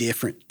these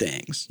different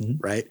things,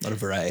 right? A lot of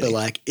variety.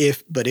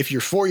 But if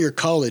your 4-year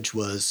college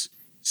was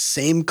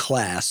same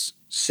class,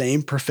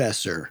 same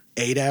professor,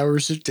 8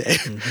 hours a day,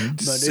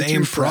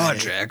 same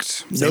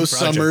project, no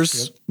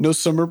summers, no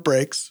summer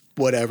breaks,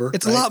 whatever.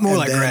 It's a lot more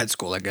like grad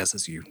school, I guess,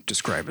 as you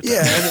describe it.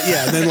 Yeah,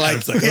 and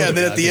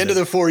then at the end of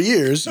the 4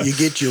 years, you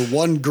get your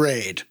 1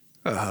 grade.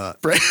 Right?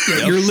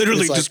 Yeah, you're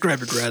literally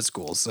describing grad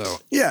school. So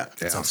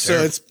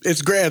so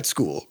it's grad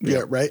school.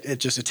 Yeah, right. It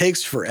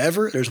takes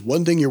forever. There's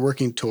one thing you're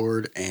working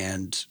toward,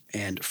 and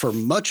for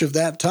much of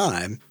that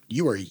time,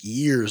 you are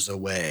years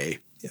away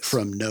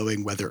from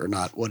knowing whether or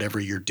not whatever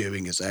you're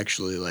doing is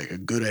actually a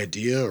good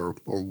idea or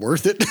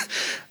worth it.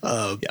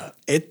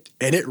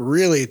 It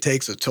really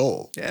takes a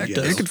toll. Yeah,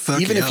 it could fuck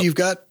even you if up. you've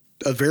got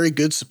a very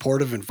good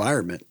supportive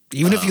environment.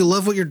 Even if you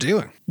love what you're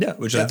doing. Yeah,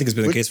 which I think has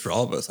been the case for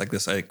all of us. Like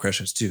this, I think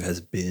Crashlands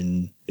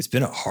 2 it's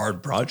been a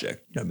hard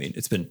project.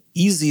 It's been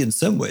easy in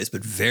some ways,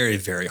 but very,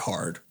 very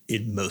hard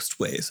in most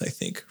ways, I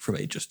think, from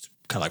a just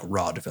kind of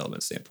raw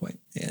development standpoint.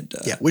 And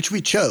which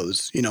we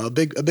chose. A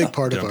big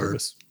part of our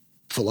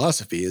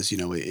philosophy is,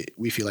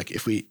 we feel like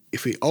if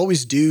we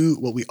always do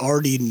what we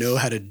already know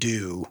how to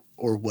do,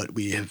 or what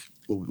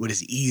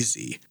is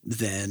easy,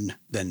 then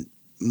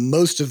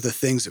most of the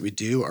things that we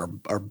do are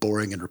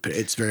boring and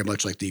repetitive. It's very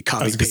much like the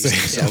copy paste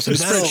themselves in a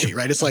spreadsheet,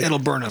 right? It's it'll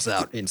burn us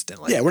out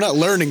instantly. Yeah, we're not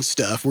learning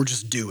stuff; we're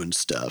just doing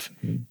stuff.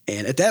 And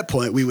at that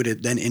point, we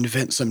would then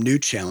invent some new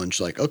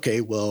challenge, like,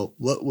 okay, well,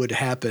 what would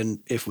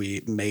happen if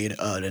we made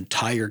an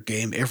entire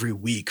game every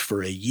week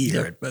for a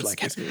year?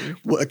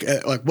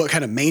 What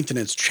kind of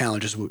maintenance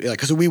challenges would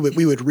because we would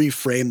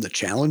reframe the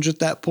challenge at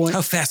that point.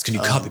 How fast can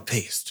you copy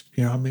paste?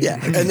 You know what I mean? Yeah,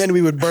 and then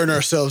we would burn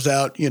ourselves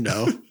out,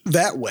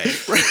 that way.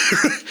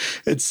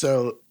 And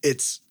so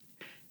it's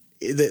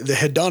the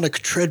hedonic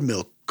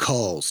treadmill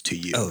calls to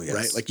you,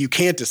 right? You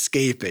can't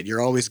escape it.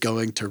 You're always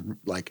going to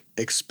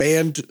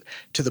expand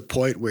to the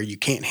point where you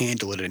can't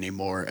handle it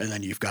anymore, and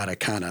then you've got to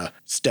kind of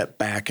step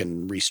back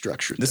and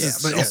restructure.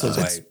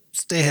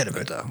 Stay ahead of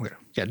it though.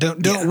 Yeah,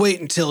 don't wait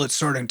until it's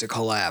starting to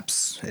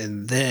collapse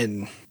and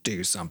then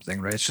do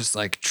something, right? It's just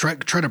try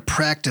to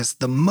practice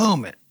the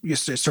moment it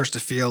starts to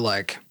feel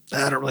like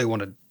I don't really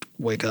want to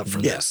wake up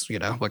for this, you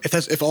know? Like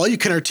if all you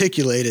can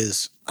articulate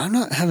is, I'm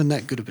not having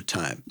that good of a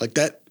time, like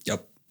that.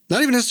 Yep.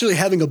 Not even necessarily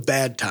having a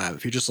bad time.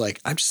 If you're just like,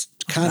 I'm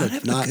just kind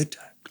of not, a good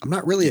time. I'm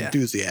not really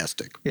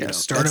enthusiastic. Yeah. You know,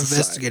 Start that's a sign.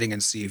 investigating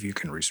and see if you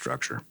can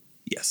restructure.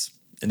 Yes.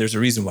 And there's a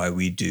reason why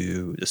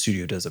the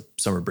studio does a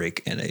summer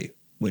break and a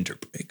winter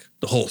break.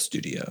 The whole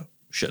studio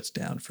shuts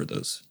down for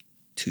those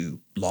 2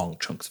 long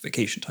chunks of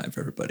vacation time for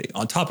everybody,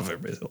 on top of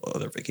everybody's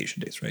other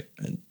vacation days, right?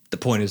 And the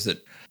point is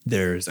that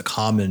there's a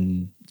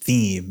common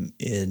theme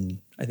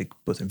in, I think,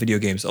 both in video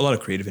games, a lot of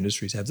creative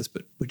industries have this,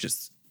 but which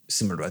is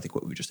similar to, I think,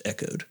 what we just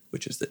echoed,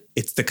 which is that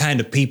it's the kind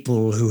of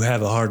people who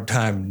have a hard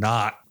time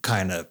not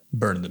kind of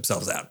burning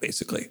themselves out,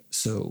 basically.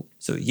 So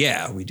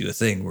yeah, we do a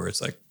thing where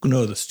it's like,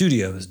 no, the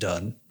studio is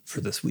done for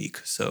this week.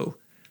 So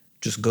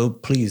just go,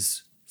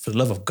 please, for the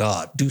love of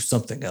God, do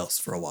something else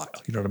for a while.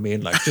 You know what I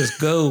mean? Like, just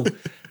go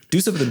do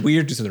something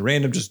weird, do something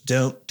random. Just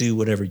don't do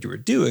whatever you were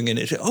doing. And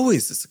it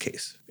always is the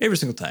case. Every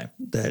single time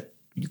that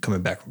you're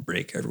coming back from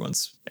break,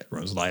 everyone's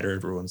lighter.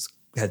 Everyone's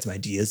had some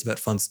ideas about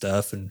fun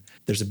stuff. And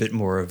there's a bit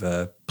more of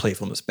a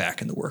playfulness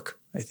back in the work,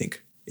 I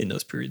think, in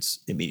those periods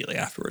immediately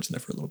afterwards, and then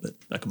for a little bit,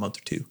 like a month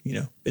or 2, you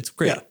know, it's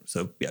great. Yeah.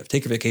 So yeah,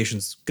 take your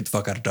vacations, get the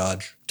fuck out of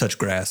Dodge, touch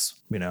grass,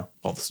 you know,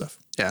 all the stuff.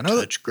 Yeah.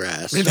 Touch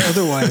grass.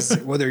 Otherwise,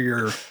 whether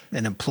you're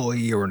an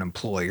employee or an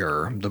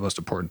employer, the most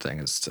important thing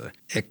is to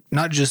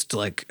not just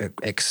like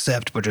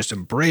accept, but just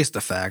embrace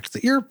the fact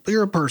that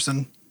you're a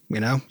person, you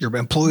know, your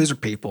employees are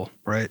people,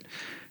 right?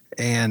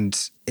 And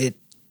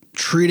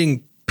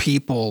treating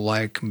people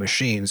like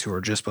machines who are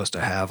just supposed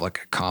to have like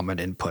a common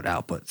input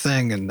output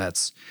thing. And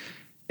that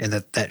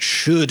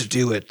should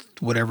do it,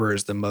 whatever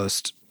is the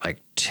most like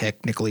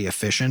technically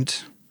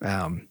efficient,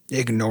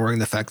 ignoring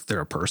the fact that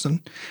they're a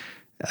person,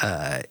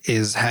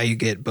 is how you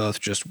get both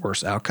just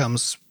worse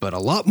outcomes, but a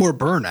lot more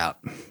burnout,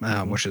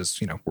 which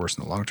is, you know, worse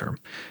in the long term.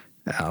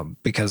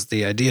 Because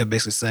the idea of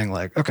basically saying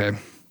like, okay,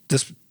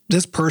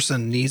 this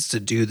person needs to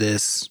do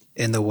this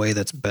in the way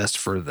that's best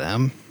for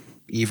them,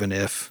 even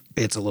if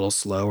it's a little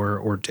slower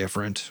or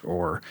different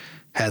or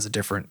has a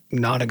different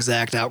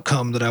non-exact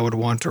outcome that I would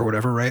want or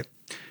whatever, right?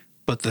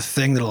 But the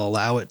thing that'll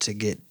allow it to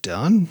get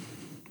done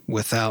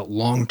without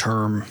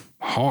long-term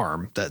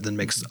harm that then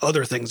makes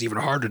other things even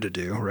harder to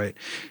do, right,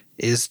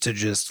 is to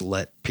just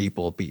let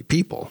people be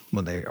people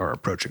when they are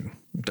approaching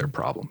their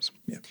problems.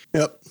 Yeah.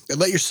 Yep. And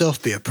let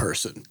yourself be a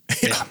person.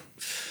 Yeah.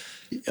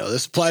 You know,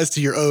 this applies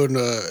to your own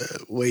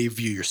way you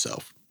view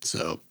yourself.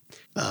 So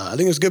I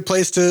think it's a good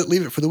place to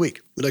leave it for the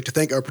week. We'd like to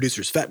thank our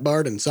producers Fat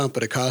Bard and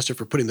Sampa DaCosta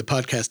for putting the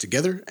podcast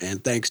together,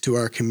 and thanks to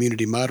our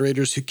community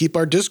moderators who keep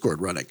our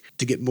Discord running.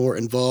 To get more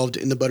involved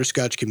in the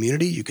Butterscotch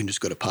community, you can just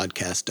go to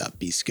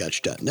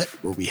podcast.bscotch.net,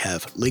 where we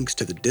have links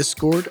to the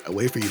Discord, a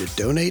way for you to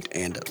donate,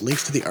 and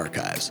links to the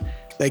archives.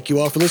 Thank you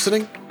all for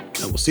listening,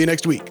 and we'll see you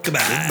next week. Goodbye.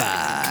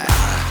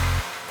 Goodbye.